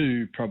fair, the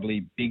two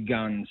probably big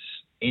guns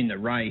in the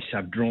race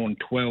have drawn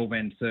 12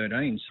 and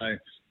 13. So,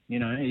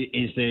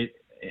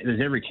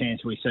 there's every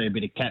chance we see a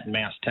bit of cat and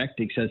mouse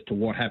tactics as to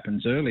what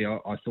happens early.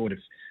 I thought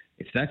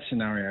if that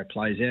scenario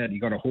plays out,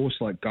 you've got a horse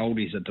like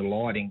Goldie's a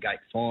delight in gate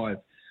 5.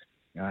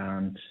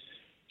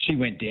 She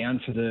went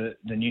down for the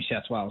New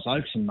South Wales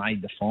Oaks and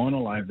made the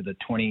final over the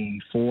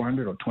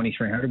 2,400 or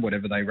 2,300,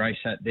 whatever they race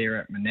at there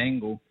at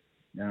Menangle.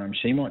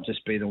 She might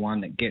just be the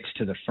one that gets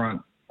to the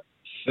front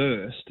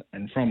first,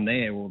 and from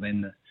there, well,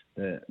 then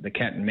the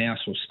cat and mouse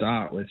will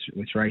start with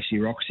Racy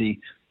Roxy,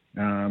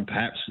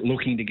 perhaps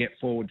looking to get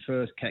forward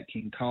first, Cat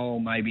King Cole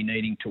maybe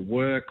needing to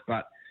work.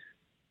 But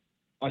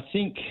I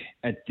think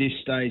at this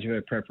stage of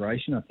her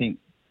preparation, I think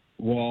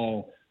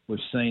while we've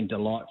seen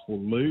Delightful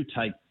Lou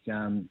take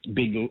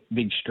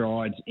big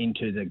strides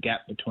into the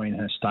gap between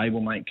her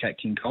stablemate Cat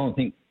King Cole, I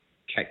think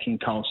Cat King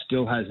Cole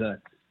still has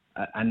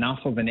enough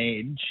of an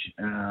edge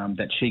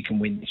that she can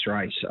win this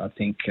race. I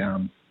think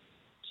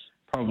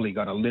probably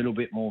got a little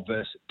bit more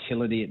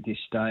versatility at this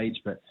stage,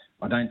 but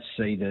I don't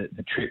see the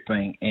trip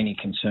being any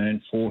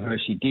concern for her.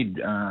 She did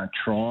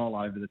trial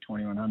over the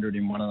 2,100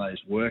 in one of those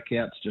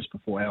workouts just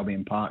before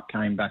Albion Park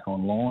came back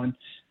online,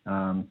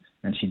 and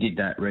she did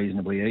that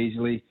reasonably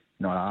easily.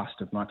 Not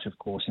asked of much, of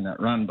course, in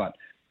that run, but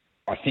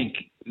I think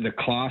the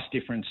class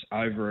difference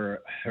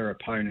over her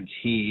opponents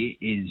here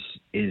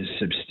is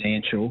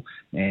substantial,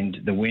 and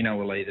the winner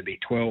will either be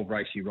 12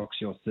 Racy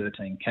Roxy or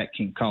 13 Cat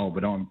King Cole,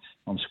 but I'm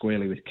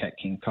squarely with Cat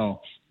King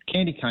Cole.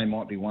 Candy Cane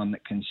might be one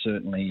that can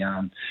certainly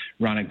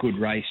run a good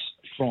race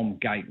from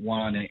gate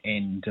 1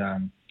 and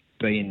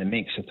be in the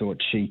mix. I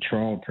thought she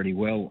trialled pretty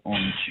well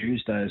on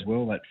Tuesday as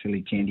well, that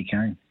filly Candy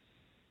Cane.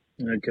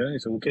 Okay,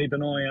 so we'll keep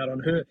an eye out on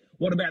her.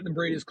 What about the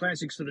Breeders'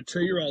 Classics for the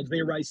 2-year-olds?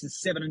 Their races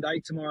 7 and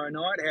 8 tomorrow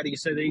night. How do you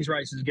see these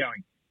races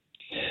going?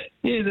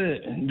 Yeah,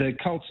 the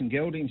Colts and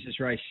Geldings is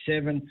race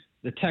 7.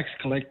 The Tax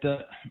Collector,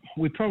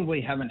 we probably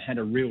haven't had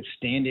a real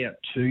standout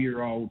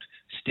 2-year-old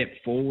step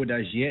forward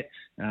as yet.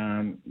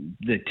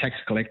 The Tax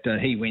Collector,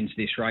 he wins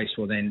this race,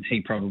 well then he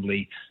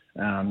probably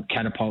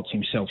catapults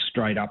himself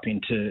straight up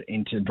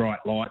into bright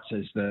lights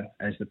as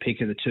the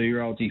pick of the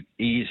 2-year-olds.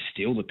 He is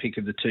still the pick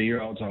of the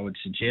 2-year-olds, I would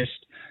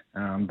suggest,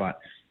 but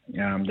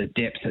the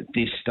depth at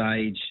this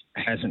stage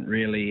hasn't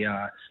really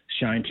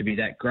shown to be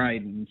that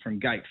great. And from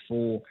gate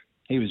 4,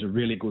 he was a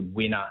really good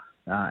winner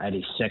at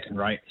his second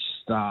race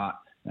start,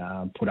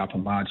 put up a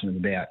margin of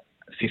about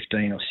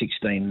 15 or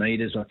 16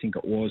 metres, I think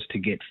it was, to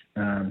get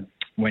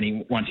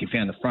once he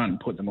found the front and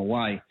put them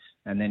away.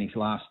 And then his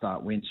last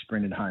start win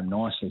sprinted home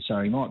nicely. So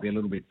he might be a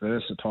little bit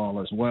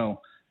versatile as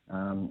well.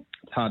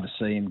 It's hard to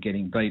see him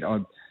getting beat. I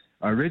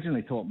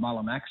originally thought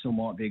Mullum Axel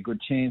might be a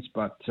good chance,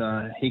 but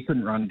he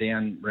couldn't run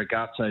down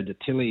Ragazzo de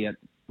Tilly at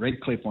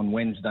Redcliffe on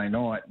Wednesday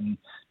night. And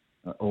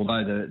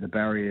although the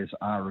barriers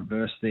are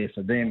reversed there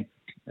for them,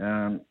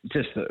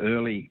 just the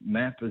early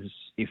map is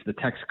if the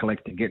Tax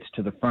Collector gets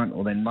to the front,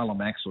 well then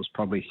Mullum Axel's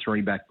probably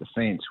 3 back the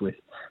fence with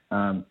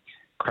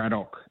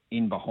Craddock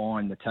in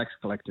behind the Tax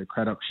Collector.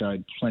 Craddock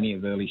showed plenty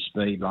of early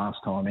speed last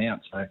time out,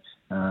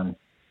 so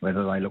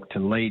whether they look to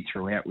lead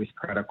throughout with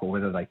Craddock or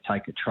whether they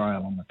take a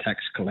trail on the Tax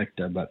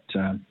Collector. But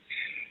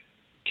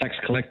Tax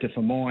Collector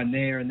for mine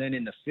there. And then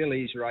in the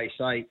fillies, race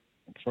 8,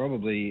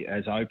 probably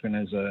as open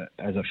as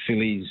a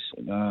fillies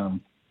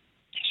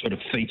sort of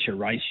feature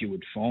race you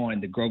would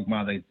find. The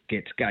Grogmother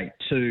gets gate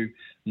 2,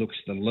 looks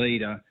the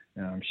leader.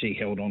 She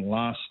held on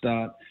last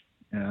start.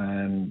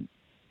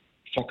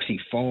 Foxy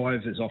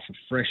 5 is off a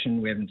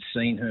freshen. We haven't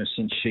seen her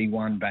since she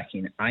won back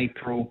in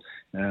April.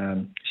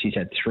 She's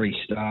had 3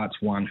 starts,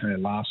 won her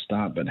last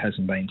start, but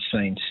hasn't been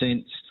seen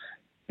since.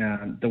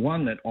 The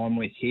one that I'm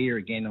with here,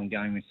 again, I'm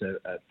going with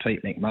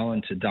Pete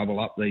McMullen to double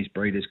up these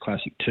Breeders'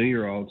 Classic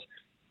 2-year-olds.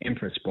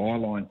 Empress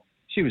Byline.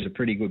 She was a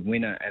pretty good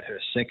winner at her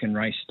second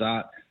race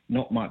start.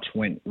 Not much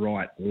went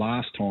right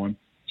last time.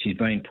 She's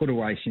been put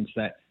away since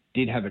that.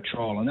 Did have a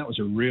trial, and that was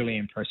a really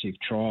impressive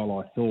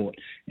trial, I thought.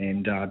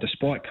 And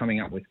despite coming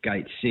up with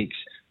gate 6,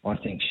 I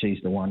think she's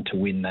the one to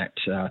win that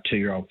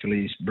 2-year-old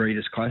fillies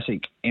Breeders'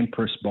 Classic.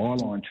 Empress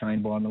Byline,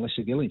 trained by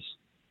Melissa Gillies.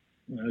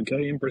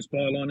 Okay, Empress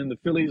Byline in the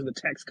fillies, the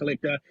Tax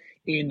Collector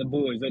in the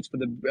boys. That's for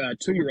the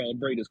 2-year-old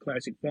Breeders'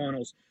 Classic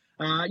finals.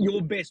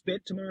 Your best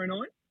bet tomorrow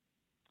night?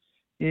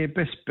 Yeah,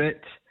 best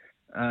bet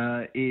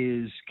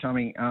is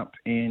coming up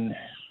in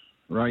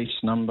race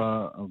number.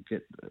 I'll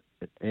get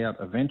it out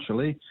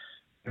eventually.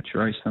 Which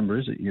race number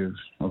is it?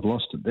 I've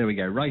lost it. There we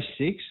go. Race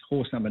 6,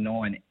 horse number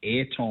 9,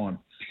 Airtime.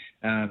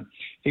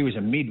 He was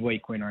a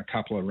midweek winner a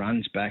couple of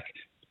runs back,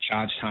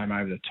 charged home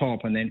over the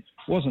top, and then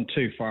wasn't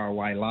too far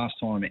away last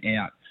time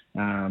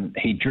out.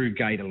 He drew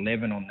gate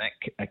 11 on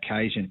that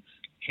occasion.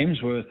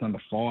 Hemsworth,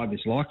 number 5, is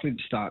likely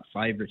to start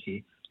favourite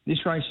here.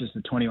 This race is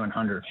the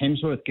 2100. If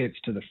Hemsworth gets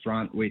to the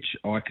front, which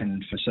I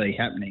can foresee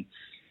happening,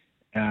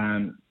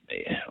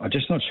 I'm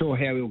just not sure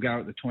how he'll go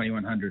at the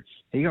 2100.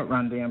 He got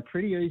run down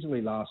pretty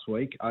easily last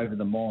week over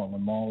the mile. The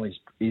mile is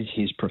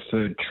his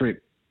preferred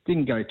trip.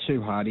 Didn't go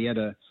too hard. He had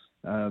a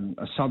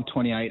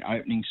sub-28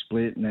 opening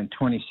split and then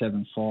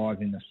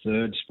 27.5 in the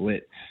third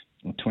split,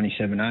 or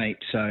 27.8.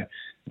 So,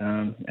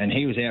 and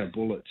he was out of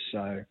bullets.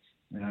 So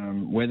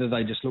whether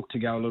they just look to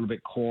go a little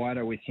bit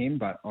quieter with him,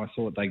 but I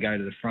thought they go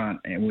to the front.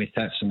 And with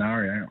that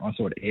scenario, I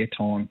thought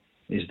Airtime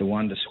is the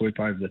one to swoop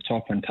over the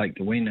top and take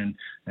the win.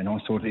 And I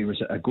thought he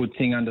was a good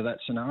thing under that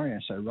scenario.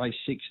 So race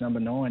 6, number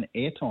 9,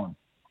 Airtime.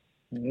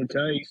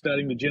 Okay, he's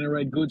starting to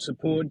generate good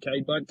support.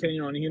 Kate Butt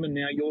keen on him, and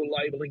now you're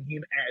labelling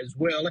him as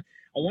well.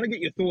 I want to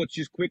get your thoughts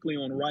just quickly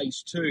on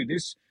race 2.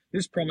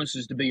 This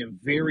promises to be a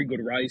very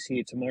good race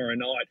here tomorrow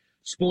night.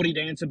 Sporty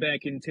Dancer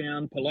back in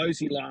town.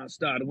 Pelosi last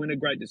start. A winner.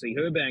 Great to see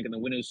her back in the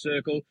winner's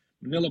circle.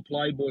 Manila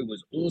Playboy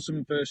was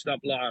awesome first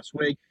up last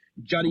week.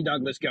 Juddy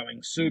Douglas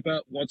going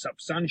super. What's Up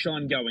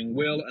Sunshine going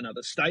well.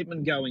 Another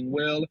Statement going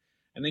well.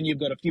 And then you've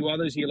got a few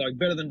others here like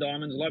Better Than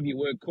Diamonds, Love Your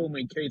Work, Call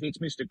Me Keith, It's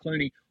Mr.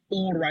 Clooney,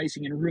 all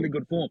racing in really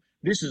good form.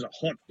 This is a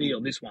hot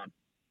field, this one.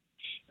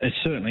 It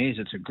certainly is.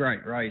 It's a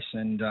great race.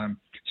 And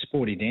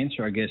Sporty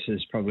Dancer, I guess,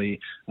 is probably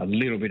a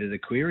little bit of the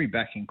query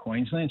back in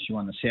Queensland. She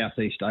won the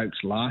Southeast Oaks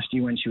last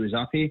year when she was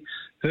up here.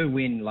 Her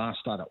win last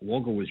start at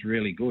Wagga was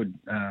really good.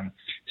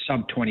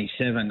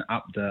 Sub-27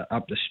 up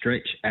the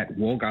stretch at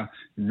Wagga,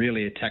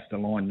 really attacked the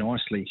line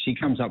nicely. She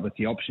comes up with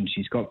the option.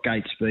 She's got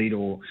gate speed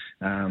or,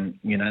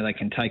 they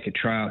can take a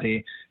trail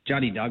here.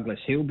 Juddy Douglas,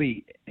 he'll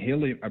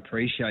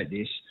appreciate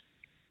this.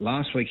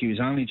 Last week, he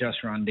was only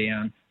just run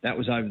down. That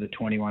was over the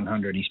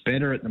 2100. He's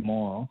better at the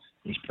mile.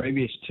 His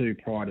previous 2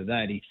 prior to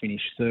that, he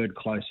finished third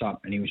close up,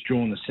 and he was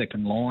drawn the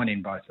second line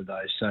in both of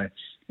those. So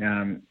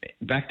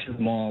back to the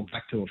mile,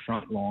 back to a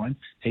front line,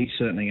 he's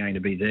certainly going to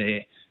be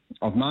there.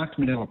 I've marked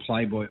Manila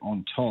Playboy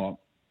on top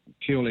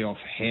purely off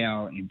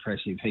how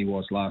impressive he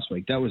was last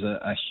week. That was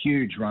a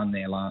huge run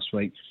there last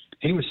week.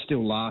 He was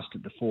still last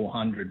at the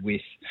 400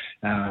 with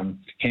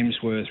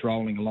Hemsworth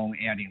rolling along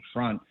out in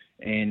front,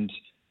 and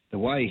the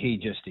way he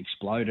just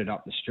exploded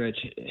up the stretch,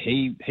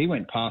 he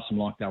went past them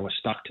like they were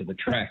stuck to the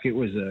track. It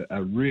was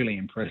a really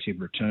impressive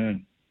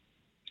return.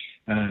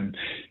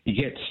 He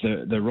gets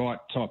the right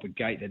type of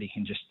gate that he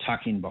can just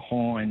tuck in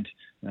behind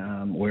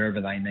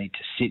wherever they need to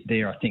sit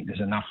there. I think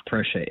there's enough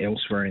pressure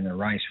elsewhere in the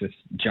race with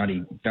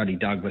Juddy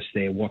Douglas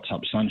there. What's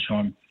Up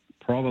Sunshine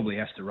probably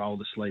has to roll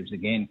the sleeves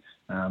again.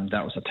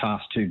 That was a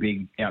task too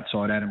big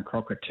outside Adam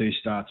Crocker 2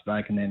 starts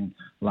back, and then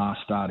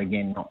last start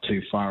again not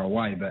too far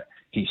away, but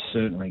he's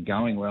certainly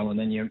going well. And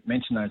then you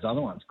mentioned those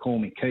other ones. Call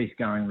Me Keith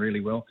going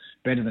really well.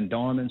 Better Than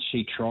Diamonds,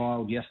 she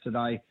trialled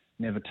yesterday,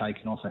 never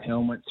taken off a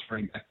helmet,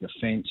 3 back the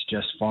fence,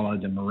 just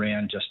followed them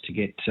around just to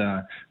get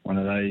one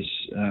of those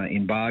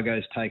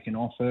embargoes taken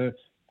off her.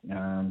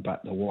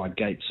 But the wide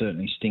gate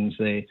certainly stings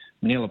there.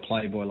 Manila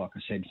Playboy, like I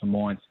said, for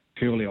mine,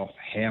 purely off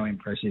how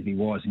impressive he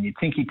was. And you'd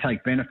think he'd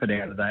take benefit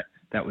out of that.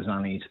 That was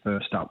only his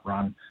first up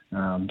run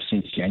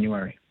since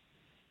January.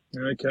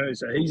 Okay,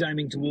 so he's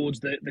aiming towards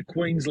the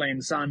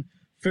Queensland Sun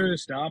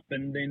first up,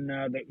 and then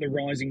the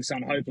Rising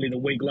Sun hopefully the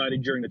week later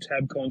during the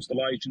Tab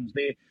constellations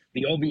there.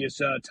 The obvious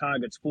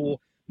targets for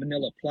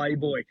Manila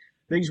Playboy.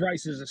 these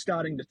races are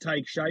starting to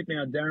take shape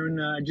now,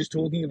 Darren. Just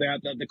talking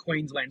about the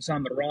Queensland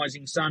Sun, the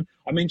Rising Sun.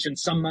 I mentioned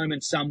Some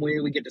Moment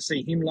Somewhere. We get to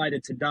see him later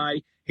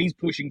today. He's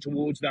pushing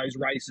towards those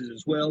races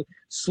as well.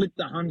 Slip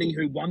the Hundy,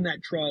 who won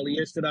that trial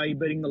yesterday,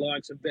 beating the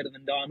likes of Better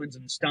Than Diamonds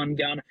and Stun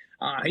Gun.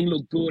 He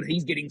looked good.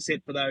 He's getting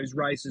set for those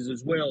races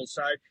as well.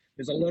 So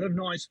there's a lot of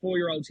nice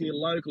 4-year-olds here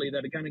locally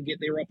that are going to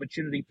get their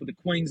opportunity for the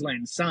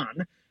Queensland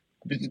Sun,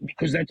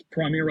 because that's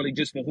primarily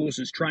just for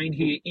horses trained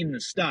here in the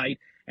state.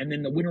 And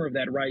then the winner of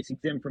that race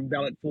exempt from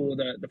ballot for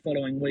the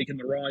following week in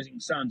the Rising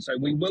Sun. So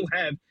we will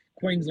have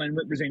Queensland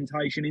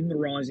representation in the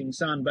Rising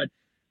Sun, but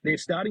they're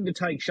starting to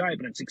take shape,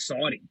 and it's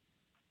exciting.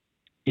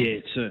 Yeah,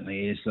 it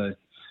certainly is. Just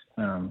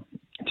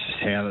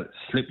how it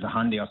slipped the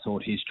Hundy, I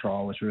thought his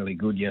trial was really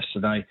good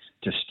yesterday,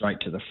 just straight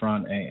to the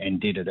front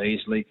and did it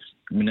easily.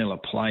 Manila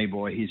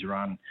Playboy, his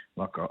run,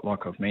 like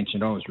I've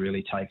mentioned, I was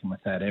really taken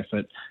with that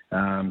effort.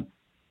 Some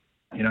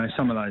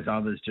of those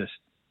others just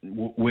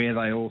where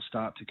they all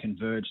start to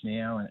converge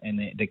now, and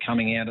they're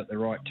coming out at the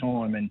right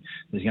time, and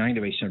there's going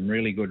to be some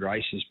really good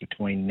races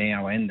between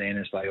now and then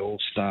as they all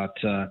start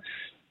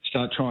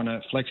trying to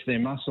flex their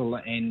muscle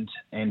and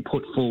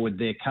put forward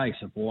their case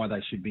of why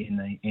they should be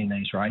in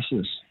these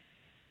races.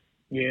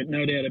 Yeah,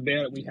 no doubt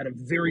about it. We had a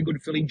very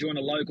good filly join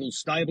a local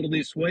stable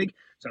this week,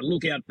 so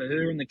look out for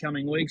her in the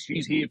coming weeks.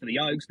 She's here for the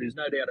Oaks, there's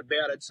no doubt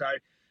about it. So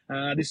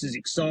this is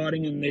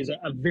exciting, and there's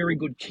a very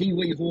good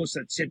Kiwi horse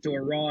that's set to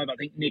arrive, I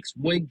think, next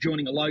week,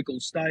 joining a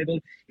local stable.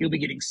 He'll be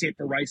getting set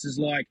for races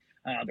like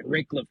the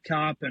Redcliffe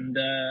Cup and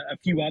a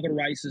few other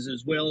races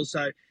as well.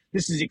 So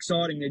this is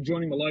exciting. They're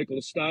joining the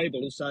local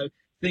stable, so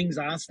things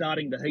are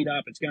starting to heat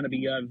up. It's going to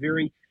be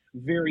very,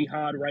 very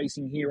hard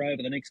racing here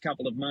over the next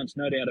couple of months,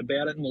 no doubt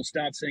about it, and we'll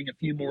start seeing a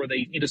few more of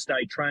these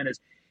interstate trainers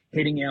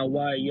heading our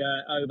way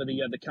over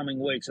the coming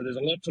week. So there's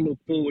a lot to look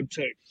forward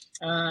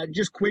to.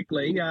 Just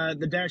quickly,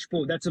 the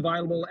dashboard, that's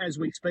available as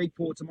we speak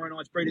for tomorrow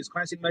night's Breeders'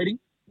 Classic meeting?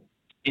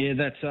 Yeah,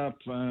 that's up.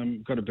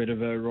 Got a bit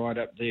of a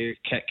write-up there.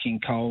 Cat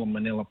King Cole and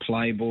Manila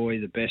Playboy,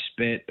 the best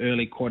bet.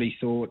 Early quaddie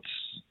thoughts,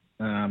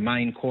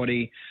 main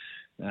quaddie.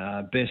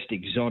 Best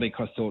exotic,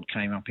 I thought,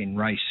 came up in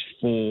race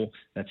 4.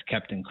 That's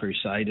Captain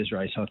Crusader's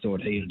race. I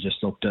thought he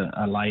just looked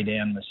a lay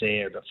down was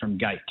there, but from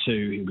gate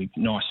 2, he'll be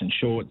nice and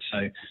short.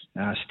 So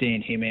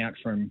stand him out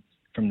from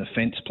the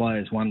fence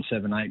players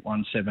 178,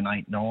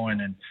 1789,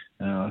 and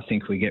I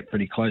think we get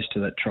pretty close to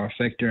that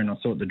trifecta. And I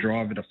thought the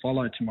driver to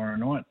follow tomorrow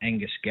night,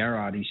 Angus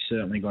Garrard, he's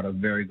certainly got a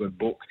very good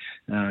book.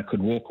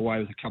 Could walk away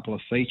with a couple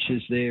of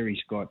features there.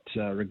 He's got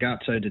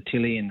Ragazzo de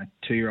Tilly in the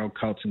 2-year-old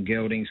Colts and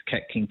Geldings,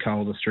 Cat King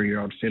Cole, the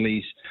 3-year-old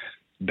fillies,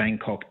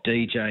 Bangkok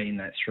DJ in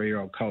that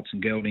 3-year-old Colts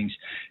and Geldings,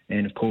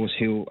 and of course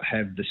he'll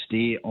have the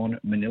steer on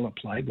Manila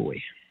Playboy.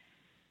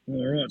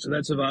 All right, so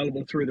that's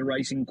available through the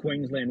Racing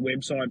Queensland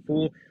website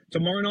for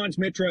tomorrow night's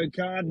Metro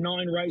card.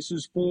 9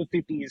 races,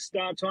 4:50 is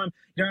start time.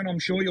 Darren, I'm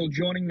sure you're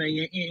joining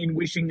me in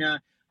wishing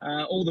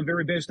all the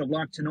very best of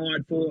luck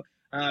tonight for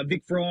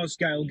Vic Frost,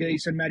 Gail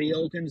Geese and Matty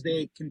Elkins.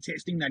 They're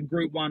contesting that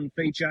Group 1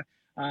 feature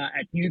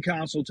at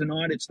Newcastle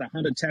tonight. It's the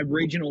Hunter Tab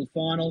Regional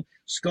Final.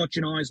 Scotch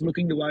and I is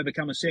looking to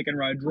overcome a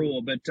second-row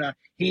draw, but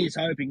he is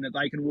hoping that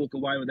they can walk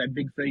away with that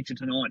big feature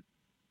tonight.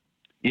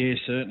 Yeah,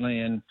 certainly,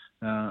 and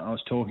I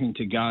was talking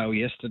to Gail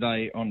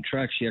yesterday on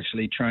track. She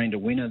actually trained a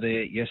winner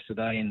there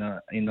yesterday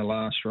in the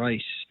last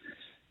race,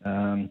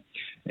 and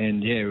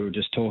yeah, we were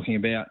just talking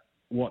about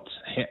what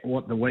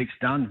the week's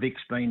done.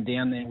 Vic's been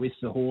down there with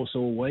the horse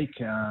all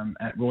week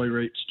at Roy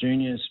Roots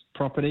Jr.'s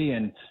property,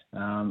 and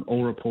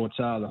all reports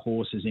are the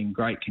horse is in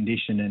great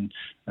condition.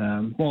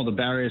 And while the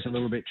barrier's a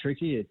little bit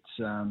tricky,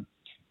 it's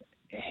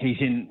he's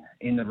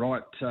in the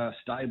right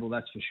stable,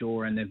 that's for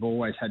sure, and they've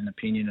always had an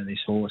opinion of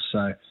this horse,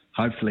 so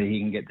hopefully he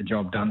can get the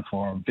job done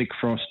for him. Vic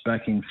Frost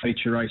back in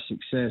feature race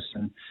success,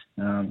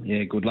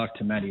 and good luck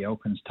to Matty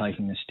Elkins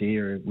taking the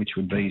steer, which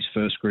would be his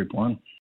first Group 1.